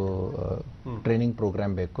ಥರದ್ದು ಟ್ರೈನಿಂಗ್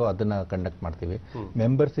ಪ್ರೋಗ್ರಾಮ್ ಬೇಕೋ ಅದನ್ನ ಕಂಡಕ್ಟ್ ಮಾಡ್ತೀವಿ.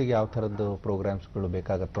 ಮೆಂಬರ್ಸಿಗೆ ಯಾವ ಥರದ್ದು ಪ್ರೋಗ್ರಾಮ್ಸ್ಗಳು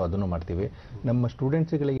ಬೇಕಾಗತ್ತೋ ಅದನ್ನು ಮಾಡ್ತೀವಿ. ನಮ್ಮ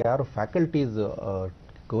ಸ್ಟೂಡೆಂಟ್ಸ್ಗಳಿಗೆ ಯಾರು ಫ್ಯಾಕಲ್ಟೀಸ್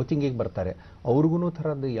ಕೋಚಿಂಗಿಗೆ ಬರ್ತಾರೆ ಅವ್ರಿಗೂ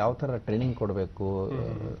ಥರದ್ದು ಯಾವ ಥರ ಟ್ರೈನಿಂಗ್ ಕೊಡಬೇಕು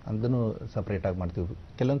ಅದನ್ನು ಸಪ್ರೇಟ್ ಆಗಿ ಮಾಡ್ತೀವಿ.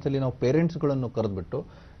 ಕೆಲವೊಂದ್ಸಲಿ ನಾವು ಪೇರೆಂಟ್ಸ್ಗಳನ್ನು ಕರೆದ್ಬಿಟ್ಟು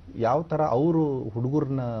ಯಾವ ಥರ ಅವರು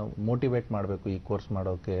ಹುಡುಗರನ್ನ ಮೋಟಿವೇಟ್ ಮಾಡಬೇಕು ಈ ಕೋರ್ಸ್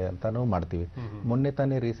ಮಾಡೋಕೆ ಅಂತಾನೂ ಮಾಡ್ತೀವಿ. ಮೊನ್ನೆ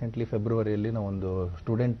ತಾನೇ ರೀಸೆಂಟ್ಲಿ ಫೆಬ್ರವರಿಯಲ್ಲಿ ನಾವು ಒಂದು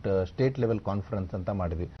ಸ್ಟೂಡೆಂಟ್ ಸ್ಟೇಟ್ ಲೆವೆಲ್ ಕಾನ್ಫರೆನ್ಸ್ ಅಂತ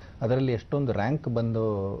ಮಾಡಿದ್ವಿ. ಅದರಲ್ಲಿ ಎಷ್ಟೊಂದು ರ್ಯಾಂಕ್ ಬಂದು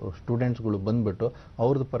ಸ್ಟೂಡೆಂಟ್ಸ್ಗಳು ಬಂದ್ಬಿಟ್ಟು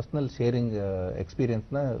ಅವ್ರದ್ದು ಪರ್ಸನಲ್ ಶೇರಿಂಗ್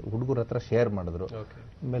ಎಕ್ಸ್ಪೀರಿಯನ್ಸ್ನ ಹುಡುಗರ ಹತ್ರ ಶೇರ್ ಮಾಡಿದ್ರು.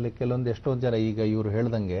 ಆಮೇಲೆ ಕೆಲವೊಂದು ಎಷ್ಟೊಂದು ಜನ ಈಗ ಇವರು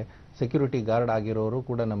ಹೇಳ್ದಂಗೆ ಸೆಕ್ಯೂರಿಟಿ ಗಾರ್ಡ್ ಆಗಿರೋರು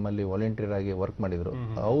ಕೂಡ ನಮ್ಮಲ್ಲಿ ವಾಲಂಟಿಯರ್ ಆಗಿ ವರ್ಕ್ ಮಾಡಿದ್ರು.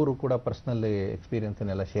 ಅವರು ಕೂಡ ಪರ್ಸನಲ್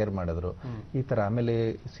ಎಕ್ಸ್ಪೀರಿಯನ್ಸ್ನೆಲ್ಲ ಶೇರ್ ಮಾಡಿದ್ರು. ಈ ತರ ಆಮೇಲೆ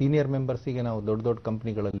ಸೀನಿಯರ್ ಮೆಂಬರ್ಸಿಗೆ ನಾವು ದೊಡ್ಡ ದೊಡ್ಡ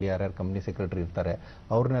ಕಂಪ್ನಿಗಳಲ್ಲಿ ಯಾರ್ಯಾರು ಕಂಪ್ನಿ ಸೆಕ್ರೆಟರಿ ಇರ್ತಾರೆ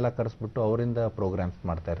ಅವ್ರನ್ನೆಲ್ಲ ಕರೆಸ್ಬಿಟ್ಟು ಅವರಿಂದ ಪ್ರೋಗ್ರಾಮ್ಸ್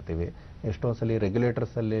ಮಾಡ್ತಾ ಇರ್ತೀವಿ. ಎಷ್ಟೊಂದ್ಸಲಿ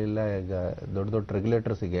ರೆಗ್ಯುಲೇಟರ್ಸ್ ಅಲ್ಲಿ ಎಲ್ಲ ಈಗ ದೊಡ್ಡ ದೊಡ್ಡ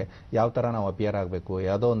ರೆಗ್ಯುಲೇಟರ್ಸ್ಗೆ ಯಾವ ತರ ನಾವು ಅಪಿಯರ್ ಆಗಬೇಕು,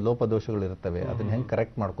 ಯಾವುದೋ ಒಂದು ಲೋಪದೋಷಗಳು ಇರ್ತವೆ, ಅದನ್ನ ಹೆಂಗೆ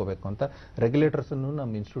ಕರೆಕ್ಟ್ ಮಾಡ್ಕೋಬೇಕು ಅಂತ ರೆಗ್ಯುಲೇಟರ್ಸ್ ಅನ್ನು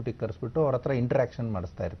ನಮ್ಮ ಇನ್ಸ್ಟಿಟ್ಯೂಟಿಗೆ ಕರೆಸ್ಬಿಟ್ಟು ಅವ್ರ ಹತ್ರ ಇಂಟರಾಕ್ಷನ್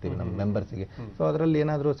ಮಾಡಿಸ್ತಾ ಇರ್ತೀವಿ ನಮ್ಮ ಮೆಂಬರ್ಸ್ಗೆ. ಸೊ ಅದರಲ್ಲಿ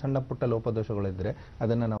ಏನಾದರೂ ಸಣ್ಣ ಪುಟ್ಟ ಲೋಪದೋಷಗಳಿದ್ರೆ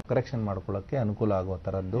ಅದನ್ನ ನಾವು ಕರೆಕ್ಷನ್ ಮಾಡ್ಕೊಳ್ಳೋಕೆ ಅನುಕೂಲ ಆಗುವ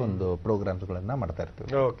ತರದ್ದು ಒಂದು ಪ್ರೋಗ್ರಾಮ್ಸ್ ಗಳನ್ನ ಮಾಡ್ತಾ ಇರ್ತೀವಿ.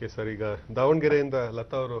 ಓಕೆ ಸರ್, ಈಗ ದಾವಣಗೆರೆಯಿಂದ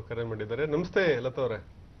ಲತಾ ಅವರು ಕರೆ ಮಾಡಿದ್ದಾರೆ. ನಮಸ್ತೆ ಲತಾ ಅವರೇ.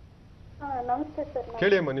 ನಮಸ್ತೆ ಸರ್.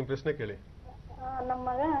 ಕೇಳಿ ಅಮ್ಮ, ನಿಮ್ ಪ್ರಶ್ನೆ ಕೇಳಿ. ನಮ್ಮ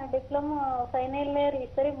ಮಗ ಡಿಪ್ಲೊಮಾ ಫೈನಲ್ ಇಯರ್ ಈ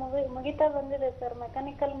ಸರಿ ಮುಗಿತಾ ಬಂದಿದೆ ಸರ್.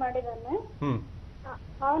 ಮೆಕ್ಯಾನಿಕಲ್ ಮಾಡಿದಾನೆ.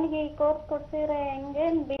 ಅವನಿಗೆ ಈ ಕೋರ್ಸ್ ಕೊಡ್ಸಿದ್ರೆ ಹೆಂಗೆ?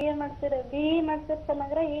 BE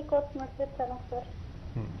ಮಾಡ್ಸಿರ್ತಾನಂದ್ರೆ ಈ course ಮಾಡ್ಸಿರ್ತಾನ sir?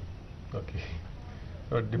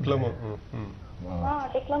 Diploma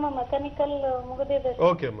diploma mechanical ಮುಗಿದಿದೆ.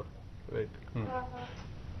 ಓಕೆ ಅಮ್ಮ, ರೈಟ್.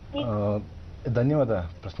 ಧನ್ಯವಾದ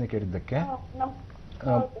ಪ್ರಶ್ನೆ ಕೇಳಿದ್ದಕ್ಕೆ.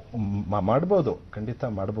 ಮಾಡ್ಬೋದು, ಖಂಡಿತ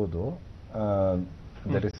ಮಾಡ್ಬೋದು.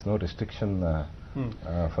 there is no restriction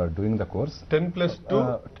for doing the course. 10+2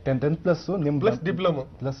 10+ ನಿಮ್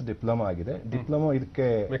ಪ್ಲಸ್ ಡಿಪ್ಲೊಮಾ ಆಗಿದೆ. ಡಿಪ್ಲೊಮಾ ಇದಕ್ಕೆ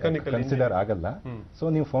ಕನ್ಸಿಡರ್ ಆಗಲ್ಲ. ಸೊ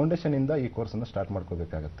ನೀವು ಫೌಂಡೇಶನ್ ಇಂದ ಈ ಕೋರ್ಸ್ ಅನ್ನು ಸ್ಟಾರ್ಟ್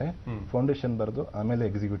ಮಾಡ್ಕೋಬೇಕಾಗತ್ತೆ. ಫೌಂಡೇಶನ್ ಬರೆದು ಆಮೇಲೆ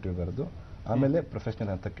ಎಕ್ಸಿಕ್ಯೂಟಿವ್ ಬರೆದು ಆಮೇಲೆ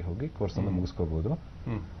ಪ್ರೊಫೆಷನಲ್ ಹಂತಕ್ಕೆ ಹೋಗಿ ಕೋರ್ಸ್ ಅನ್ನು ಮುಗಿಸ್ಕೋಬಹುದು.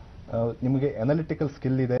 ನಿಮಗೆ ಅನಾಲಿಟಿಕಲ್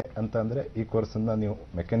ಸ್ಕಿಲ್ ಇದೆ ಅಂತ ಅಂದ್ರೆ ಈ ಕೋರ್ಸ್ ಅನ್ನ ನೀವು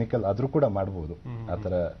ಮೆಕ್ಯಾನಿಕಲ್ ಆದ್ರೂ ಕೂಡ ಮಾಡಬಹುದು.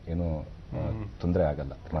 ಆತರ ಏನು ತೊಂದರೆ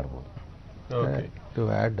ಆಗಲ್ಲ, ಮಾಡಬಹುದು. ಟು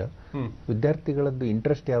ಆಡ್, ವಿದ್ಯಾರ್ಥಿಗಳದ್ದು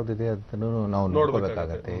ಇಂಟ್ರೆಸ್ಟ್ ಯಾವ್ದಿದೆ ಅದನ್ನು ನಾವು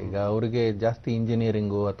ನೋಡ್ಕೋಬೇಕಾಗತ್ತೆ. ಈಗ ಅವರಿಗೆ ಜಾಸ್ತಿ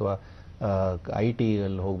ಇಂಜಿನಿಯರಿಂಗು ಅಥವಾ IT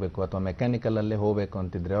ಅಲ್ಲಿ ಹೋಗ್ಬೇಕು ಅಥವಾ ಮೆಕ್ಯಾನಿಕಲ್ ಅಲ್ಲೇ ಹೋಗ್ಬೇಕು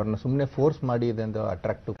ಅಂತಿದ್ರೆ ಅವ್ರನ್ನ ಸುಮ್ಮನೆ ಫೋರ್ಸ್ ಮಾಡಿ ಇದೆ ಅಂತ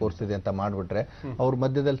ಅಟ್ರಾಕ್ಟಿವ್ ಕೋರ್ಸ್ ಇದೆ ಅಂತ ಮಾಡ್ಬಿಟ್ರೆ ಅವ್ರ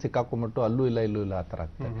ಮಧ್ಯದಲ್ಲಿ ಸಿಕ್ಕಾಕೊಂಡ್ಬಿಟ್ಟು ಅಲ್ಲೂ ಇಲ್ಲ ಇಲ್ಲೂ ಇಲ್ಲ ಆ ಥರ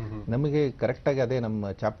ಆಗ್ತದೆ. ನಮಗೆ ಕರೆಕ್ಟ್ ಆಗಿ ಅದೇ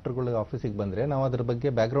ನಮ್ಮ ಚಾಪ್ಟರ್ಗಳು ಆಫೀಸಿಗೆ ಬಂದ್ರೆ ನಾವು ಅದ್ರ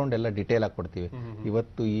ಬಗ್ಗೆ ಬ್ಯಾಕ್ಗ್ರೌಂಡ್ ಎಲ್ಲ ಡಿಟೇಲ್ ಆಗಿ ಕೊಡ್ತೀವಿ.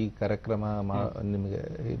 ಇವತ್ತು ಈ ಕಾರ್ಯಕ್ರಮ ನಿಮಗೆ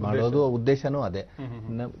ಮಾಡೋದು ಉದ್ದೇಶನೂ ಅದೇ.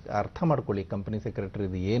 ಅರ್ಥ ಮಾಡ್ಕೊಳ್ಳಿ ಕಂಪನಿ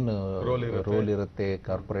ಸೆಕ್ರೆಟರಿದು ಏನು ರೋಲ್ ಇರುತ್ತೆ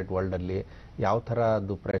ಕಾರ್ಪೊರೇಟ್ ವರ್ಲ್ಡ್ ಅಲ್ಲಿ, ಯಾವ ತರ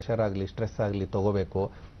ಅದು ಪ್ರೆಷರ್ ಆಗಲಿ ಸ್ಟ್ರೆಸ್ ಆಗಲಿ ತಗೋಬೇಕು.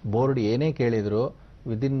 ಬೋರ್ಡ್ ಏನೇ ಕೇಳಿದ್ರು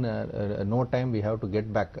within no time we have to get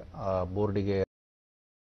back ಬೋರ್ಡಿಗೆ.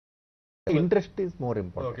 Interest is more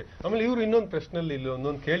important. ಆಮೇಲೆ ಇವರು ಇನ್ನೊಂದು ಪ್ರಶ್ನೆಯಲ್ಲಿ ಇಲ್ಲಿ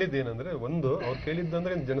ಒಂದೊಂದು ಕೇಳಿದ್ದೇನೆಂದ್ರೆ, ಅವ್ರು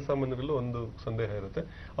ಕೇಳಿದ್ದಂದ್ರೆ ಜನಸಾಮಾನ್ಯರಲ್ಲೂ ಒಂದು ಸಂದೇಹ ಇರುತ್ತೆ.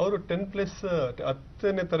 ಅವರು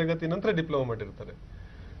 10+10ನೇ ತರಗತಿ ನಂತರ ಡಿಪ್ಲೊಮಾ ಮಾಡಿರ್ತಾರೆ.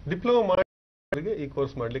 ಡಿಪ್ಲೊಮಾ ಮಾಡಿ ಈ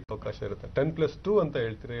ಕೋರ್ಸ್ ಮಾಡ್ಲಿಕ್ಕೆ ಅವಕಾಶ ಇರುತ್ತೆ. 10+2 ಅಂತ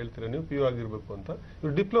ಹೇಳ್ತೀರಾ ನೀವು, PU ಆಗಿರ್ಬೇಕು ಅಂತ.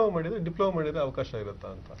 ಇವ್ರು ಡಿಪ್ಲೊಮಾ ಮಾಡಿದ್ರೆ ಅವಕಾಶ ಇರುತ್ತಾ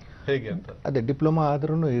ಅಂತ, ಹೇಗೆ ಅಂತ? ಅದೇ ಡಿಪ್ಲೊಮಾ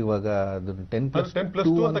ಆದ್ರೂ ಇವಾಗ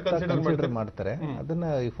 10+2 ಅಂತ ಕನ್ಸಿಡರ್ ಮಾಡ್ತಾರೆ. ಅದನ್ನ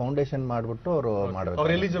ಫೌಂಡೇಶನ್ ಮಾಡ್ಬಿಟ್ಟು ಅವರು ಮಾಡಬೇಕು.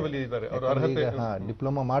 ಎಲಿಜಿಬಲ್ ಇದ್ದಾರೆ,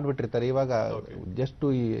 ಡಿಪ್ಲೊಮಾ ಮಾಡ್ಬಿಟ್ಟಿರ್ತಾರೆ. ಇವಾಗ just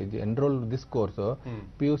enrol this course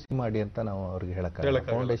PUC ಮಾಡಿ ಅಂತ ನಾವು ಅವ್ರಿಗೆ ಹೇಳಕ್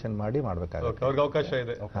ಫೌಂಡೇಶನ್ ಮಾಡಿ ಮಾಡ್ಬೇಕಾಗುತ್ತೆ. ಅವ್ರಿಗೆ ಅವಕಾಶ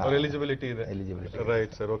ಇದೆ, ಅವ್ರ ಎಲಿಜಿಬಿಲಿಟಿ ಇದೆ.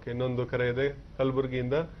 Right sir. ಓಕೆ, ಇನ್ನೊಂದು ಕರೆ ಇದೆ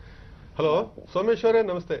ಕಲಬುರಗಿಯಿಂದ. ಹಲೋ ಸೋಮೇಶ್ವರೇ,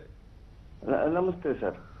 ನಮಸ್ತೆ. ನಮಸ್ತೆ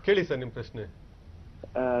ಸರ್. ಕೇಳಿ ಸರ್ ನಿಮ್ ಪ್ರಶ್ನೆ.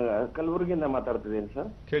 ಕಲಬುರಗಿಯಿಂದ ಮಾತಾಡ್ತಿದ್ದೀನಿ ಸರ್.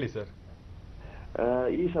 ಕೇಳಿ ಸರ್.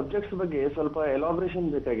 ಈ ಸಬ್ಜೆಕ್ಟ್ಸ್ ಬಗ್ಗೆ ಸ್ವಲ್ಪ ಎಲಾಬ್ರೇಷನ್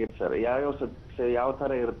ಬೇಕಾಗಿತ್ತು ಸರ್. ಯಾವ್ಯಾವ ಸಬ್ಜೆಕ್ಟ್ಸ್ ಯಾವ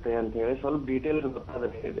ತರ ಇರುತ್ತೆ ಅಂತ ಹೇಳಿ ಸ್ವಲ್ಪ ಡೀಟೇಲ್ ಗೊತ್ತಾದ್ರೆ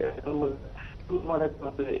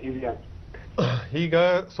ಈಸಿ ಆಗ್ತದೆ. ಈಗ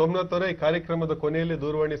ಸೋಮನಾಥ್ ಅವರೇ, ಈ ಕಾರ್ಯಕ್ರಮದ ಕೊನೆಯಲ್ಲಿ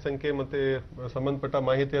ದೂರವಾಣಿ ಸಂಖ್ಯೆ ಮತ್ತೆ ಸಂಬಂಧಪಟ್ಟ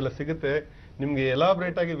ಮಾಹಿತಿ ಎಲ್ಲ ಸಿಗುತ್ತೆ. ನಿಮ್ಗೆ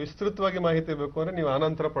ಎಲಾಬ್ರೇಟ್ ಆಗಿ ವಿಸ್ತೃತವಾಗಿ ಮಾಹಿತಿ ಬೇಕು ಅಂದ್ರೆ ನೀವು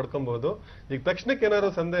ಆನಂತರ ಪಡ್ಕೊಬಹುದು. ಈಗ ತಕ್ಷಣಕ್ಕೆ ಏನಾದ್ರು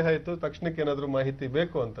ಸಂದೇಹ ಆಯ್ತು, ತಕ್ಷಣಕ್ಕೆ ಏನಾದ್ರು ಮಾಹಿತಿ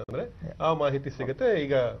ಬೇಕು ಅಂತಂದ್ರೆ ಆ ಮಾಹಿತಿ ಸಿಗುತ್ತೆ.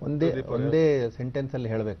 ಈಗ ಒಂದೇ ಸೆಂಟೆನ್ಸ್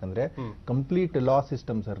ಅಲ್ಲಿ ಹೇಳ್ಬೇಕಂದ್ರೆ ಕಂಪ್ಲೀಟ್ ಲಾ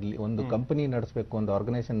ಸಿಸ್ಟಮ್ಸ್ ಅಲ್ಲಿ ಒಂದು ಕಂಪನಿ ನಡೆಸಬೇಕು, ಒಂದು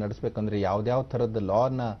ಆರ್ಗನೈಸೇಷನ್ ನಡೆಸಬೇಕಂದ್ರೆ ಯಾವ್ದಾವ್ ತರದ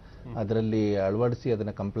ಲಾನ ಅದರಲ್ಲಿ ಅಳವಡಿಸಿ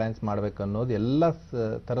ಅದನ್ನ ಕಂಪ್ಲೈನ್ಸ್ ಮಾಡ್ಬೇಕು ಅನ್ನೋದು ಎಲ್ಲ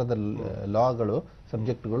ತರದ ಲಾಗಳು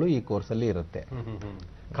ಸಬ್ಜೆಕ್ಟ್ಗಳು ಈ ಕೋರ್ಸ್ ಅಲ್ಲಿ ಇರುತ್ತೆ.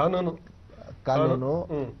 ಕಾನೂನು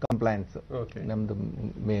ಕಂಪ್ಲೈನ್ಸ್ ನಮ್ದು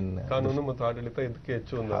ಮೇನ್. ಕಾನೂನು ಮತ್ತು ಆಡಳಿತ ಇದಕ್ಕೆ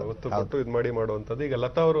ಹೆಚ್ಚು ಒಂದು ಒತ್ತು ಕೊಟ್ಟು ಇದು ಮಾಡಿ ಮಾಡುವಂತದ್ದು. ಈಗ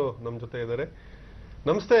ಲತಾ ಅವರು ನಮ್ ಜೊತೆ ಇದ್ದಾರೆ.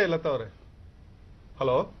 ನಮಸ್ತೆ ಲತಾ ಅವರೇ.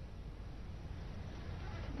 ಹಲೋ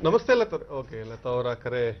ನಮಸ್ತೆ ಲತಾ. ಓಕೆ, ಲತಾ ಅವರ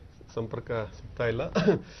ಕರೆ ಸಂಪರ್ಕ ಸಿಗ್ತಾ ಇಲ್ಲ.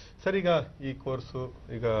 ಸರ್, ಈಗ ಈ ಕೋರ್ಸು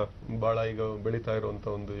ಈಗ ಬಹಳ ಈಗ ಬೆಳೀತಾ ಇರುವಂತ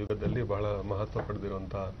ಒಂದು ಯುಗದಲ್ಲಿ ಬಹಳ ಮಹತ್ವ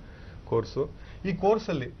ಪಡೆದಿರುವಂತ ಕೋರ್ಸು. ಈ ಕೋರ್ಸ್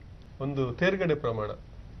ಅಲ್ಲಿ ಒಂದು ತೇರ್ಗಡೆ ಪ್ರಮಾಣ,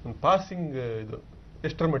 ಒಂದು ಪಾಸಿಂಗ್ ಇದು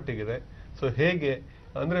ಎಷ್ಟರ ಮಟ್ಟಿಗಿದೆ? ಸೊ ಹೇಗೆ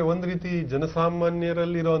ಅಂದ್ರೆ ಒಂದ್ ರೀತಿ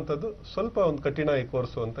ಜನಸಾಮಾನ್ಯರಲ್ಲಿ ಇರುವಂತದ್ದು ಸ್ವಲ್ಪ ಒಂದು ಕಠಿಣ ಈ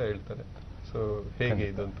ಕೋರ್ಸು ಅಂತ ಹೇಳ್ತಾರೆ. ಸೊ ಹೇಗೆ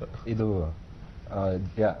ಇದು ಅಂತ?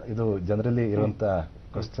 ಇದು ಜನರಲ್ಲಿ ಇರುವಂತ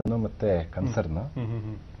ಕ್ವಶನ್ ಮತ್ತೆ ಕನ್ಸರ್ನ್.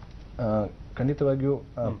 ಖಂಡಿತವಾಗಿಯೂ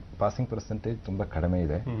ಪಾಸಿಂಗ್ ಪರ್ಸೆಂಟೇಜ್ ತುಂಬಾ ಕಡಿಮೆ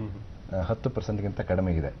ಇದೆ. 10%ಗಿಂತ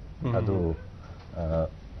ಕಡಿಮೆ ಇದೆ. ಅದು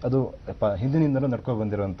ಅದು ಹಿಂದಿನಿಂದಲೂ ನಡ್ಕೊಂಡು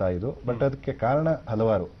ಬಂದಿರುವಂತಹ ಇದು. ಬಟ್ ಅದಕ್ಕೆ ಕಾರಣ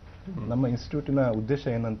ಹಲವಾರು. ನಮ್ಮ ಇನ್ಸ್ಟಿಟ್ಯೂಟಿನ ಉದ್ದೇಶ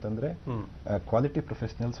ಏನಂತಂದ್ರೆ ಕ್ವಾಲಿಟಿ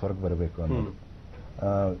ಪ್ರೊಫೆಷನಲ್ಸ್ ಹೊರಗೆ ಬರಬೇಕು ಅನ್ನೋದು.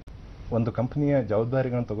 ಒಂದು ಕಂಪನಿಯ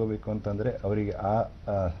ಜವಾಬ್ದಾರಿಗಳನ್ನು ತಗೋಬೇಕು ಅಂತಂದ್ರೆ ಅವರಿಗೆ ಆ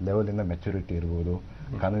ಲೆವೆಲಿನ ಮೆಚುರಿಟಿ ಇರ್ಬೋದು,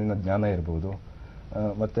 ಕಾನೂನಿನ ಜ್ಞಾನ ಇರ್ಬೋದು,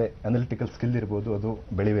 ಮತ್ತೆ ಅನಲಿಟಿಕಲ್ ಸ್ಕಿಲ್ ಇರ್ಬೋದು, ಅದು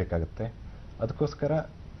ಬೆಳಿಬೇಕಾಗತ್ತೆ. ಅದಕ್ಕೋಸ್ಕರ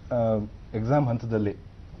ಎಕ್ಸಾಮ್ ಹಂತದಲ್ಲಿ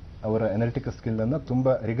ಅವರ ಅನಲಿಟಿಕಲ್ ಸ್ಕಿಲ್ ಅನ್ನ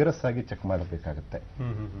ತುಂಬಾ ರಿಗರಸ್ ಆಗಿ ಚೆಕ್ ಮಾಡಬೇಕಾಗತ್ತೆ.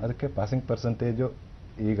 ಅದಕ್ಕೆ ಪಾಸಿಂಗ್ ಪರ್ಸೆಂಟೇಜು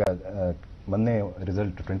ಈಗ ಮೊನ್ನೆ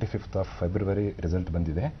result 25th of February result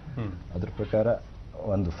ಬಂದಿದೆ. ಅದ್ರ ಪ್ರಕಾರ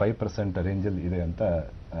ಒಂದು 5% ರೇಂಜಲ್ಲಿ ಇದೆ ಅಂತ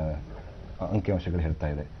ಅಂಕಿಅಂಶಗಳು ಹೇಳ್ತಾ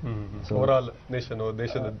ಇದೆ.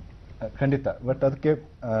 ಖಂಡಿತ. ಬಟ್ ಅದಕ್ಕೆ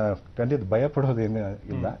ಖಂಡಿತ ಭಯ ಪಡೋದೇನು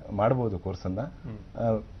ಇಲ್ಲ, ಮಾಡಬಹುದು ಕೋರ್ಸ್ ಅನ್ನ.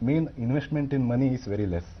 Main investment in money is very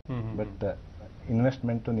less. But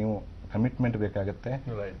investment ನೀವು ಕಮಿಟ್ಮೆಂಟ್ ಬೇಕಾಗತ್ತೆ,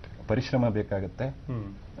 ಪರಿಶ್ರಮ ಬೇಕಾಗತ್ತೆ,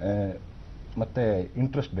 ಮತ್ತೆ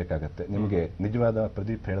ಇಂಟ್ರೆಸ್ಟ್ ಬೇಕಾಗತ್ತೆ. ನಿಮಗೆ ನಿಜವಾದ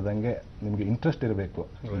ಪ್ರದೀಪ್ ಹೇಳ್ದಂಗೆ ನಿಮಗೆ ಇಂಟ್ರೆಸ್ಟ್ ಇರಬೇಕು.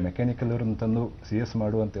 ಮೆಕ್ಯಾನಿಕಲ್ ಅವ್ರನ್ನ ತಂದು CS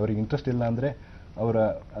ಮಾಡುವಂತೆ ಅವ್ರಿಗೆ ಇಂಟ್ರೆಸ್ಟ್ ಇಲ್ಲ ಅಂದ್ರೆ ಅವರ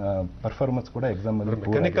ಪರ್ಫಾರ್ಮೆನ್ಸ್ ಕೂಡ ಎಕ್ಸಾಮ್ ಅಲ್ಲಿ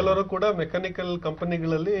ಮೆಕ್ಯಾನಿಕಲ್ ಅವರು ಕೂಡ ಮೆಕ್ಯಾನಿಕಲ್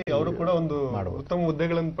ಕಂಪನಿಗಳಲ್ಲಿ ಅವರು ಕೂಡ ಒಂದು ಉತ್ತಮ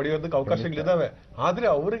ಹುದ್ದೆಗಳನ್ನು ಪಡೆಯೋದಕ್ಕೆ ಅವಕಾಶಗಳಿದಾವೆ. ಆದ್ರೆ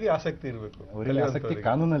ಅವರಿಗೆ ಆಸಕ್ತಿ ಇರಬೇಕು, ಅವರಿಗೆ ಆಸಕ್ತಿ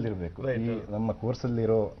ಕಾನೂನಲ್ಲಿ ಇರಬೇಕು. ಈ ನಮ್ಮ ಕೋರ್ಸ್ ಅಲ್ಲಿ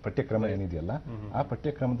ಇರೋ ಪಠ್ಯಕ್ರಮ ಏನಿದೆಯಲ್ಲ ಆ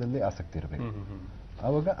ಪಠ್ಯಕ್ರಮದಲ್ಲಿ ಆಸಕ್ತಿ ಇರಬೇಕು.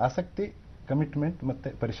 ಆವಾಗ ಆಸಕ್ತಿ, ಕಮಿಟ್ಮೆಂಟ್ ಮತ್ತೆ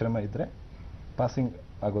ಪರಿಶ್ರಮ ಇದ್ರೆ ಪಾಸಿಂಗ್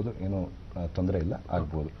ಆಗೋದು ಏನು ತೊಂದರೆ ಇಲ್ಲ,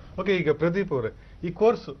 ಆಗ್ಬೋದು. ಓಕೆ, ಈಗ ಪ್ರದೀಪ್ ಅವರೇ, ಈ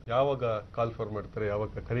ಕೋರ್ಸ್ ಯಾವಾಗ ಕಾಲ್ ಫಾರ್ ಮಾಡ್ತಾರೆ,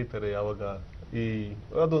 ಯಾವಾಗ ಕರೀತಾರೆ, ಯಾವಾಗ ಈ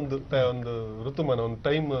ಅದೊಂದು ಒಂದು ಋತುಮಾನ, ಒಂದು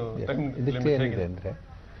ಟೈಮ್ ಏನಿದೆ ಅಂದ್ರೆ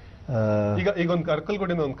ಈಗ ಒಂದು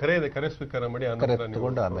ಅರ್ಕಲ್ಗೋಡಿನ ಒಂದು ಕರೆ ಇದೆ, ಕರೆ ಸ್ವೀಕಾರ ಮಾಡಿ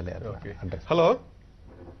ತಗೊಂಡು ಆಮೇಲೆ. ಹಲೋ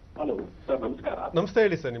ಹಲೋ ಸರ್, ನಮಸ್ಕಾರ. ನಮಸ್ತೆ,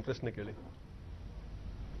 ಹೇಳಿ ಸರ್ ನಿಮ್ ಪ್ರಶ್ನೆ ಕೇಳಿ.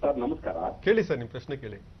 ಸರ್ ನಮಸ್ಕಾರ. ಕೇಳಿ ಸರ್ ನಿಮ್ ಪ್ರಶ್ನೆ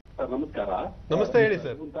ಕೇಳಿ. ಸರ್ ನಮಸ್ಕಾರ. ನಮಸ್ತೆ, ಹೇಳಿ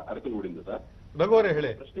ಸರ್. ಅರಕಲ್ಗೂಡಿಂದ ಸರ್. ರಘುವರೇ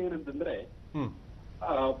ಹೇಳಿ. ಪ್ರಶ್ನೆ ಏನಂತಂದ್ರೆ,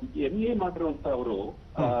 MA ಮಾಡಿರುವಂತ ಅವರು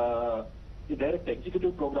ಡೈರೆಕ್ಟ್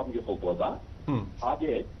ಎಕ್ಸಿಕ್ಯೂಟಿವ್ ಪ್ರೋಗ್ರಾಮ್ಗೆ ಹೋಗ್ಬೋದಾ?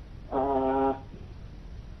 ಹಾಗೆ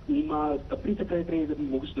ನಿಮ್ಮ ಕಂಪನಿ ಸೆಕ್ರೆಟರಿ ಇದನ್ನು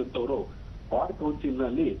ಮುಗಿಸಿದಂತವರು ಬಾರ್ ಕೌನ್ಸಿಲ್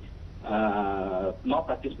ನಲ್ಲಿ ಲಾ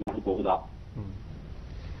ಪ್ರಾಕ್ಟೀಸ್ ಮಾಡಬಹುದಾ?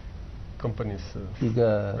 ಕಂಪನೀಸ್ ಈಗ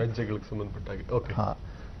ರಾಜ್ಯಗಳಿಗೆ ಸಂಬಂಧಪಟ್ಟ ಹಾಗೆ. ಓಕೆ,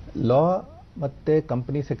 ಲಾ ಮತ್ತೆ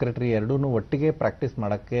ಕಂಪನಿ ಸೆಕ್ರೆಟರಿ ಎರಡೂ ಒಟ್ಟಿಗೆ ಪ್ರಾಕ್ಟೀಸ್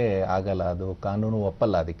ಮಾಡೋಕ್ಕೆ ಆಗಲ್ಲ, ಅದು ಕಾನೂನು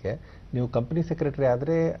ಒಪ್ಪಲ್ಲ. ಅದಕ್ಕೆ ನೀವು ಕಂಪನಿ ಸೆಕ್ರೆಟರಿ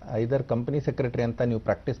ಆದರೆ ಐದರ್ ಕಂಪನಿ ಸೆಕ್ರೆಟರಿ ಅಂತ ನೀವು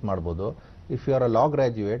ಪ್ರಾಕ್ಟೀಸ್ ಮಾಡ್ಬೋದು. If you are a law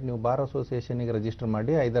graduate, ನೀವು ಬಾರ್ ಅಸೋಸಿಯೇಷನ್ಗೆ ರಿಜಿಸ್ಟರ್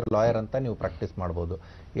ಮಾಡಿ ಐದರ್ ಲಾಯರ್ ಅಂತ ನೀವು ಪ್ರಾಕ್ಟೀಸ್ ಮಾಡ್ಬೋದು.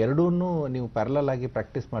 ಎರಡೂ ನೀವು ಪ್ಯಾರಲಲ್ ಆಗಿ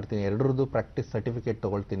ಪ್ರಾಕ್ಟೀಸ್ ಮಾಡ್ತೀನಿ, ಎರಡರದ್ದು ಪ್ರಾಕ್ಟೀಸ್ ಸರ್ಟಿಫಿಕೇಟ್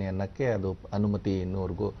ತಗೊಳ್ತೀನಿ ಅನ್ನೋಕ್ಕೆ ಅದು ಅನುಮತಿ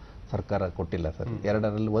ಇನ್ನೂವರೆಗೂ ಸರ್ಕಾರ ಕೊಟ್ಟಿಲ್ಲ ಸರ್.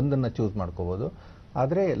 ಎರಡರಲ್ಲಿ ಒಂದನ್ನು ಚೂಸ್ ಮಾಡ್ಕೋಬೋದು.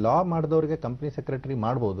 ಆದರೆ ಲಾ ಮಾಡಿದವ್ರಿಗೆ ಕಂಪ್ನಿ ಸೆಕ್ರೆಟರಿ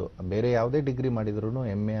ಮಾಡ್ಬೋದು. ಬೇರೆ ಯಾವುದೇ ಡಿಗ್ರಿ ಮಾಡಿದ್ರು,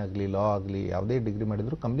 MA ಆಗಲಿ ಲಾ ಆಗಲಿ ಯಾವುದೇ ಡಿಗ್ರಿ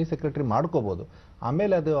ಮಾಡಿದ್ರು ಕಂಪ್ನಿ ಸೆಕ್ರೆಟರಿ ಮಾಡ್ಕೋಬೋದು.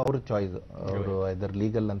 ಆಮೇಲೆ ಅದು ಅವ್ರ ಚಾಯ್ಸ್, ಅವರು ಇದರ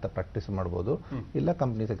ಲೀಗಲ್ ಅಂತ ಪ್ರಾಕ್ಟೀಸ್ ಮಾಡ್ಬೋದು, ಇಲ್ಲ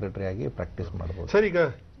ಕಂಪ್ನಿ ಸೆಕ್ರೆಟರಿ ಆಗಿ ಪ್ರಾಕ್ಟೀಸ್ ಮಾಡ್ಬೋದು. ಸರ್, ಈಗ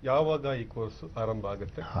ಯಾವಾಗ ಈ ಕೋರ್ಸ್ ಆರಂಭ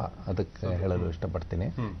ಆಗುತ್ತೆ? ಅದಕ್ಕೆ ಹೇಳಲು ಇಷ್ಟಪಡ್ತೀನಿ.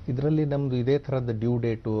 ಇದರಲ್ಲಿ ನಮ್ದು ಇದೇ ಥರದ ಡ್ಯೂ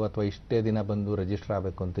ಡೇಟು ಅಥವಾ ಇಷ್ಟೇ ದಿನ ಬಂದು ರಿಜಿಸ್ಟರ್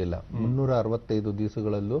ಆಗಬೇಕು ಅಂತ ಇಲ್ಲ. 365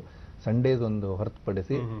 ದಿವಸಗಳಲ್ಲೂ ಸಂಡೇಸ್ ಒಂದು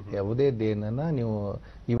ಹೊರತುಪಡಿಸಿ ಯಾವುದೇ ದಿನ ನೀವು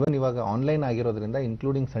ಇವನ್ ಇವಾಗ ಆನ್ಲೈನ್ ಆಗಿರೋದ್ರಿಂದ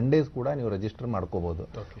ಇನ್ಕ್ಲೂಡಿಂಗ್ ಸಂಡೇಸ್ ಕೂಡ ನೀವು ರಿಜಿಸ್ಟರ್ ಮಾಡ್ಕೋಬಹುದು.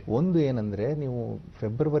 ಒಂದು ಏನಂದ್ರೆ, ನೀವು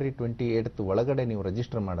February 28 ಒಳಗಡೆ ನೀವು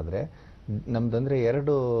ರಿಜಿಸ್ಟರ್ ಮಾಡಿದ್ರೆ ನಮ್ದಂದ್ರೆ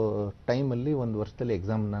 2 ಟೈಮಲ್ಲಿ ಒಂದು ವರ್ಷದಲ್ಲಿ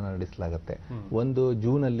ಎಕ್ಸಾಮ್ನ ನಡೆಸಲಾಗುತ್ತೆ. ಒಂದು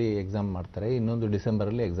ಜೂನಲ್ಲಿ ಎಕ್ಸಾಮ್ ಮಾಡ್ತಾರೆ, ಇನ್ನೊಂದು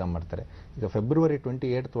ಡಿಸೆಂಬರಲ್ಲಿ ಎಕ್ಸಾಮ್ ಮಾಡ್ತಾರೆ. ಈಗ February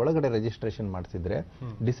 28 ಒಳಗಡೆ ರಿಜಿಸ್ಟ್ರೇಷನ್ ಮಾಡಿಸಿದ್ರೆ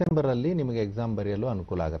ಡಿಸೆಂಬರ್ ಅಲ್ಲಿ ನಿಮಗೆ ಎಕ್ಸಾಮ್ ಬರೆಯಲು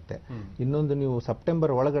ಅನುಕೂಲ ಆಗುತ್ತೆ. ಇನ್ನೊಂದು ನೀವು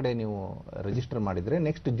ಸೆಪ್ಟೆಂಬರ್ ಒಳಗಡೆ ನೀವು ರಿಜಿಸ್ಟರ್ ಮಾಡಿದ್ರೆ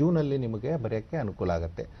ನೆಕ್ಸ್ಟ್ ಜೂನಲ್ಲಿ ನಿಮಗೆ ಬರೆಯೋಕ್ಕೆ ಅನುಕೂಲ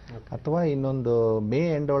ಆಗುತ್ತೆ. ಅಥವಾ ಇನ್ನೊಂದು ಮೇ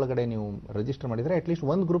ಎಂಡ್ ಒಳಗಡೆ ನೀವು ರಿಜಿಸ್ಟರ್ ಮಾಡಿದ್ರೆ ಅಟ್ಲೀಸ್ಟ್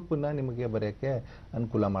ಒಂದು ಗ್ರೂಪ್ನ ನಿಮಗೆ ಬರೆಯೋಕ್ಕೆ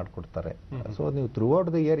ಅನುಕೂಲ ಮಾಡಿಕೊಡ್ತಾರೆ. ಸೊ ನೀವು ಥ್ರೂ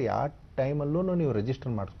ಔಟ್ ದ ಇಯರ್ ಯಾವ ಟೈಮಲ್ಲೂ ನೀವು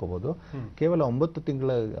ರಿಜಿಸ್ಟರ್ ಮಾಡಿಸ್ಕೋಬಹುದು. ಕೇವಲ 9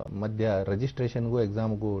 ತಿಂಗಳ ಮಧ್ಯ ರಿಜಿಸ್ಟ್ರೇಷನ್ಗೂ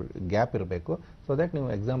ಎಕ್ಸಾಮ್ಗೂ ಗ್ಯಾಪ್ ಇರಬೇಕು. ಸೊ ದಟ್ ನೀವು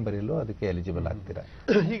ಎಕ್ಸಾಮ್ ಬರೆಯಲು ಅದಕ್ಕೆ ಎಲಿಜಿಬಲ್ ಆಗ್ತೀರಾ.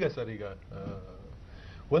 ಈಗ ಸರ್, ಈಗ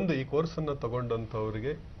ಒಂದು ಈ ಕೋರ್ಸ್ ಅನ್ನ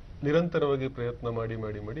ತಗೊಂಡಂತವರಿಗೆ ನಿರಂತರವಾಗಿ ಪ್ರಯತ್ನ ಮಾಡಿ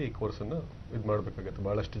ಮಾಡಿ ಮಾಡಿ ಈ ಕೋರ್ಸ್ ಅನ್ನ ಇದು ಮಾಡಬೇಕಾಗುತ್ತೆ.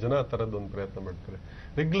 ಬಹಳಷ್ಟು ಜನ ಆ ಥರದ್ದು ಒಂದು ಪ್ರಯತ್ನ ಮಾಡ್ತಾರೆ.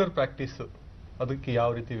 ರೆಗ್ಯುಲರ್ ಪ್ರಾಕ್ಟೀಸ್ ಅದಕ್ಕೆ ಯಾವ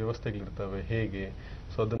ರೀತಿ ವ್ಯವಸ್ಥೆಗಳಿರ್ತವೆ, ಹೇಗೆ?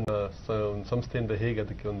 ಸೊ ಅದನ್ನ ಸಂಸ್ಥೆಯಿಂದ ಹೇಗೆ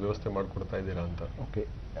ಅದಕ್ಕೆ ಒಂದು ವ್ಯವಸ್ಥೆ ಮಾಡಿಕೊಡ್ತಾ ಇದ್ದೀರಾ ಅಂತ. ಓಕೆ,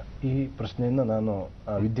 ಈ ಪ್ರಶ್ನೆಯನ್ನು ನಾನು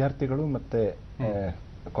ವಿದ್ಯಾರ್ಥಿಗಳು ಮತ್ತೆ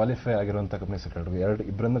ಕ್ವಾಲಿಫೈ ಆಗಿರುವಂತಹ ಕಂಪನಿ ಸೆಕ್ರೆಟರಿ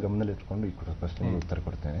ಇಬ್ಬರನ್ನು ಗಮನದಲ್ಲಿ ಇಟ್ಕೊಂಡು ಈ ಪ್ರಶ್ನೆಗೆ ಉತ್ತರ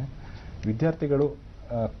ಕೊಡ್ತೇನೆ. ವಿದ್ಯಾರ್ಥಿಗಳು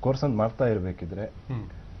ಕೋರ್ಸ್ ಅನ್ನು ಮಾಡ್ತಾ ಇರಬೇಕಿದ್ರೆ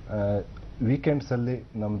ವೀಕೆಂಡ್ಸ್ ಅಲ್ಲಿ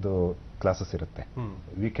ನಮ್ದು ಕ್ಲಾಸಸ್ ಇರುತ್ತೆ.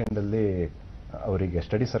 ವೀಕೆಂಡ್ ಅಲ್ಲಿ ಅವರಿಗೆ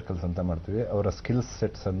ಸ್ಟಡಿ ಸರ್ಕಲ್ಸ್ ಅಂತ ಮಾಡ್ತೀವಿ, ಅವರ ಸ್ಕಿಲ್ಸ್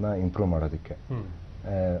ಸೆಟ್ಸ್ ಅನ್ನ ಇಂಪ್ರೂವ್ ಮಾಡೋದಕ್ಕೆ.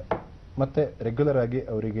 ಮತ್ತೆ ರೆಗ್ಯುಲರ್ ಆಗಿ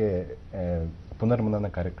ಅವರಿಗೆ ಪುನರ್ಮನನ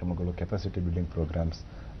ಕಾರ್ಯಕ್ರಮಗಳು, capacity building programmes,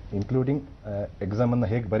 including exam ಅನ್ನ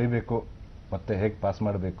ಹೇಗೆ ಬರೀಬೇಕು ಮತ್ತೆ ಹೇಗೆ ಪಾಸ್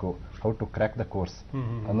ಮಾಡಬೇಕು, how to crack the course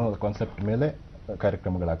ಅನ್ನೋ ಕಾನ್ಸೆಪ್ಟ್ ಮೇಲೆ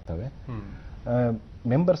ಕಾರ್ಯಕ್ರಮಗಳಾಗ್ತವೆ.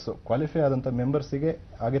 ಮೆಂಬರ್ಸ್, ಕ್ವಾಲಿಫೈ ಆದಂಥ ಮೆಂಬರ್ಸಿಗೆ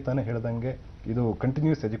ಹಾಗೆ ತಾನೇ ಹೇಳ್ದಂಗೆ ಇದು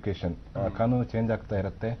ಕಂಟಿನ್ಯೂಸ್ ಎಜುಕೇಶನ್, ಕಾನೂನು ಚೇಂಜ್ ಆಗ್ತಾ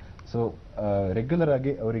ಇರುತ್ತೆ. ಸೊ ರೆಗ್ಯುಲರ್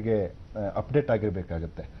ಆಗಿ ಅವರಿಗೆ update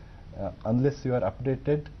ಆಗಿರ್ಬೇಕಾಗತ್ತೆ. Unless you are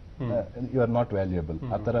updated you are not valuable.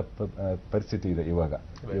 ಆ ಥರ ಪರಿಸ್ಥಿತಿ ಇದೆ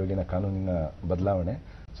ಇವಾಗಿನ ಕಾನೂನಿನ ಬದಲಾವಣೆ.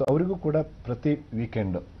 ಸೊ ಅವರಿಗೂ ಕೂಡ ಪ್ರತಿ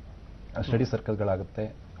weekend study ಸರ್ಕಲ್ಗಳಾಗುತ್ತೆ,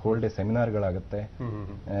 whole day ಸೆಮಿನಾರ್ಗಳಾಗುತ್ತೆ.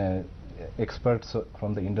 Experts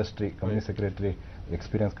from the industry, company secretary,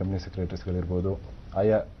 experience company ಸೆಕ್ರೆಟರೀಸ್ಗಳಿರ್ಬೋದು,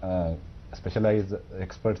 ಆಯಾ ಸ್ಪೆಷಲೈಸ್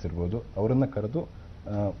ಎಕ್ಸ್ಪರ್ಟ್ಸ್ ಇರ್ಬೋದು, ಅವರನ್ನ ಕರೆದು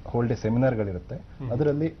ಹೋಲ್ ಡೇ ಸೆಮಿನಾರ್ಗಳಿರುತ್ತೆ.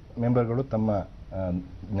 ಅದರಲ್ಲಿ ಮೆಂಬರ್ಗಳು ತಮ್ಮ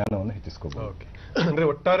ಜ್ಞಾನವನ್ನು ಹೆಚ್ಚಿಸ್ಕೋಬಹುದು. ಅಂದ್ರೆ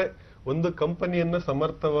ಒಟ್ಟಾರೆ ಒಂದು ಕಂಪನಿಯನ್ನ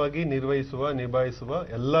ಸಮರ್ಥವಾಗಿ ನಿಭಾಯಿಸುವ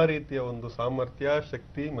ಎಲ್ಲಾ ರೀತಿಯ ಒಂದು ಸಾಮರ್ಥ್ಯ,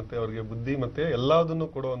 ಶಕ್ತಿ ಮತ್ತೆ ಅವರಿಗೆ ಬುದ್ಧಿ ಮತ್ತೆ ಎಲ್ಲದನ್ನು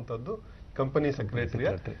ಕೊಡುವಂತದ್ದು ಕಂಪನಿ ಸೆಕ್ರೆಟರಿಯ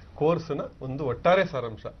ಕೋರ್ಸ್ನ ಒಂದು ಒಟ್ಟಾರೆ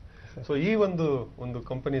ಸಾರಾಂಶ. ಸೊ ಈ ಒಂದು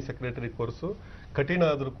ಕಂಪನಿ ಸೆಕ್ರೆಟರಿ ಕೋರ್ಸು ಕಠಿಣ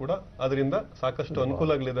ಆದ್ರೂ ಕೂಡ ಅದರಿಂದ ಸಾಕಷ್ಟು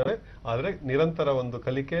ಅನುಕೂಲಗಳಿದ್ದಾವೆ. ಆದ್ರೆ ನಿರಂತರ ಒಂದು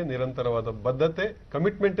ಕಲಿಕೆ, ನಿರಂತರವಾದ ಬದ್ಧತೆ,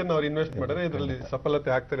 ಕಮಿಟ್ಮೆಂಟ್ ಅನ್ನು ಅವ್ರು ಇನ್ವೆಸ್ಟ್ ಮಾಡಿದ್ರೆ ಇದರಲ್ಲಿ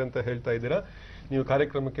ಸಫಲತೆ ಆಗ್ತಾರೆ ಅಂತ ಹೇಳ್ತಾ ಇದ್ದೀರಾ. ನೀವು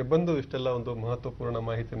ಕಾರ್ಯಕ್ರಮಕ್ಕೆ ಬಂದು ಇಷ್ಟೆಲ್ಲ ಒಂದು ಮಹತ್ವಪೂರ್ಣ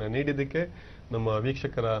ಮಾಹಿತಿನ ನೀಡಿದ್ದಕ್ಕೆ ನಮ್ಮ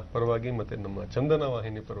ವೀಕ್ಷಕರ ಪರವಾಗಿ ಮತ್ತೆ ನಮ್ಮ ಚಂದನ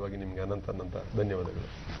ವಾಹಿನಿ ಪರವಾಗಿ ನಿಮ್ಗೆ ಅನಂತ ಧನ್ಯವಾದಗಳು.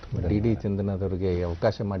 ಡಿ ಚಂದನದವರಿಗೆ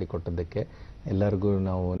ಅವಕಾಶ ಮಾಡಿಕೊಟ್ಟದ್ದಕ್ಕೆ ಎಲ್ಲರಿಗೂ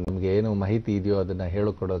ನಮಗೆ ಏನು ಮಾಹಿತಿ ಇದೆಯೋ ಅದನ್ನ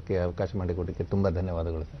ಹೇಳಿಕೊಡೋಕೆ ಅವಕಾಶ ಮಾಡಿಕೊಡೋಕೆ ತುಂಬಾ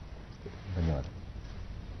ಧನ್ಯವಾದಗಳು ಸರ್. ಧನ್ಯವಾದ.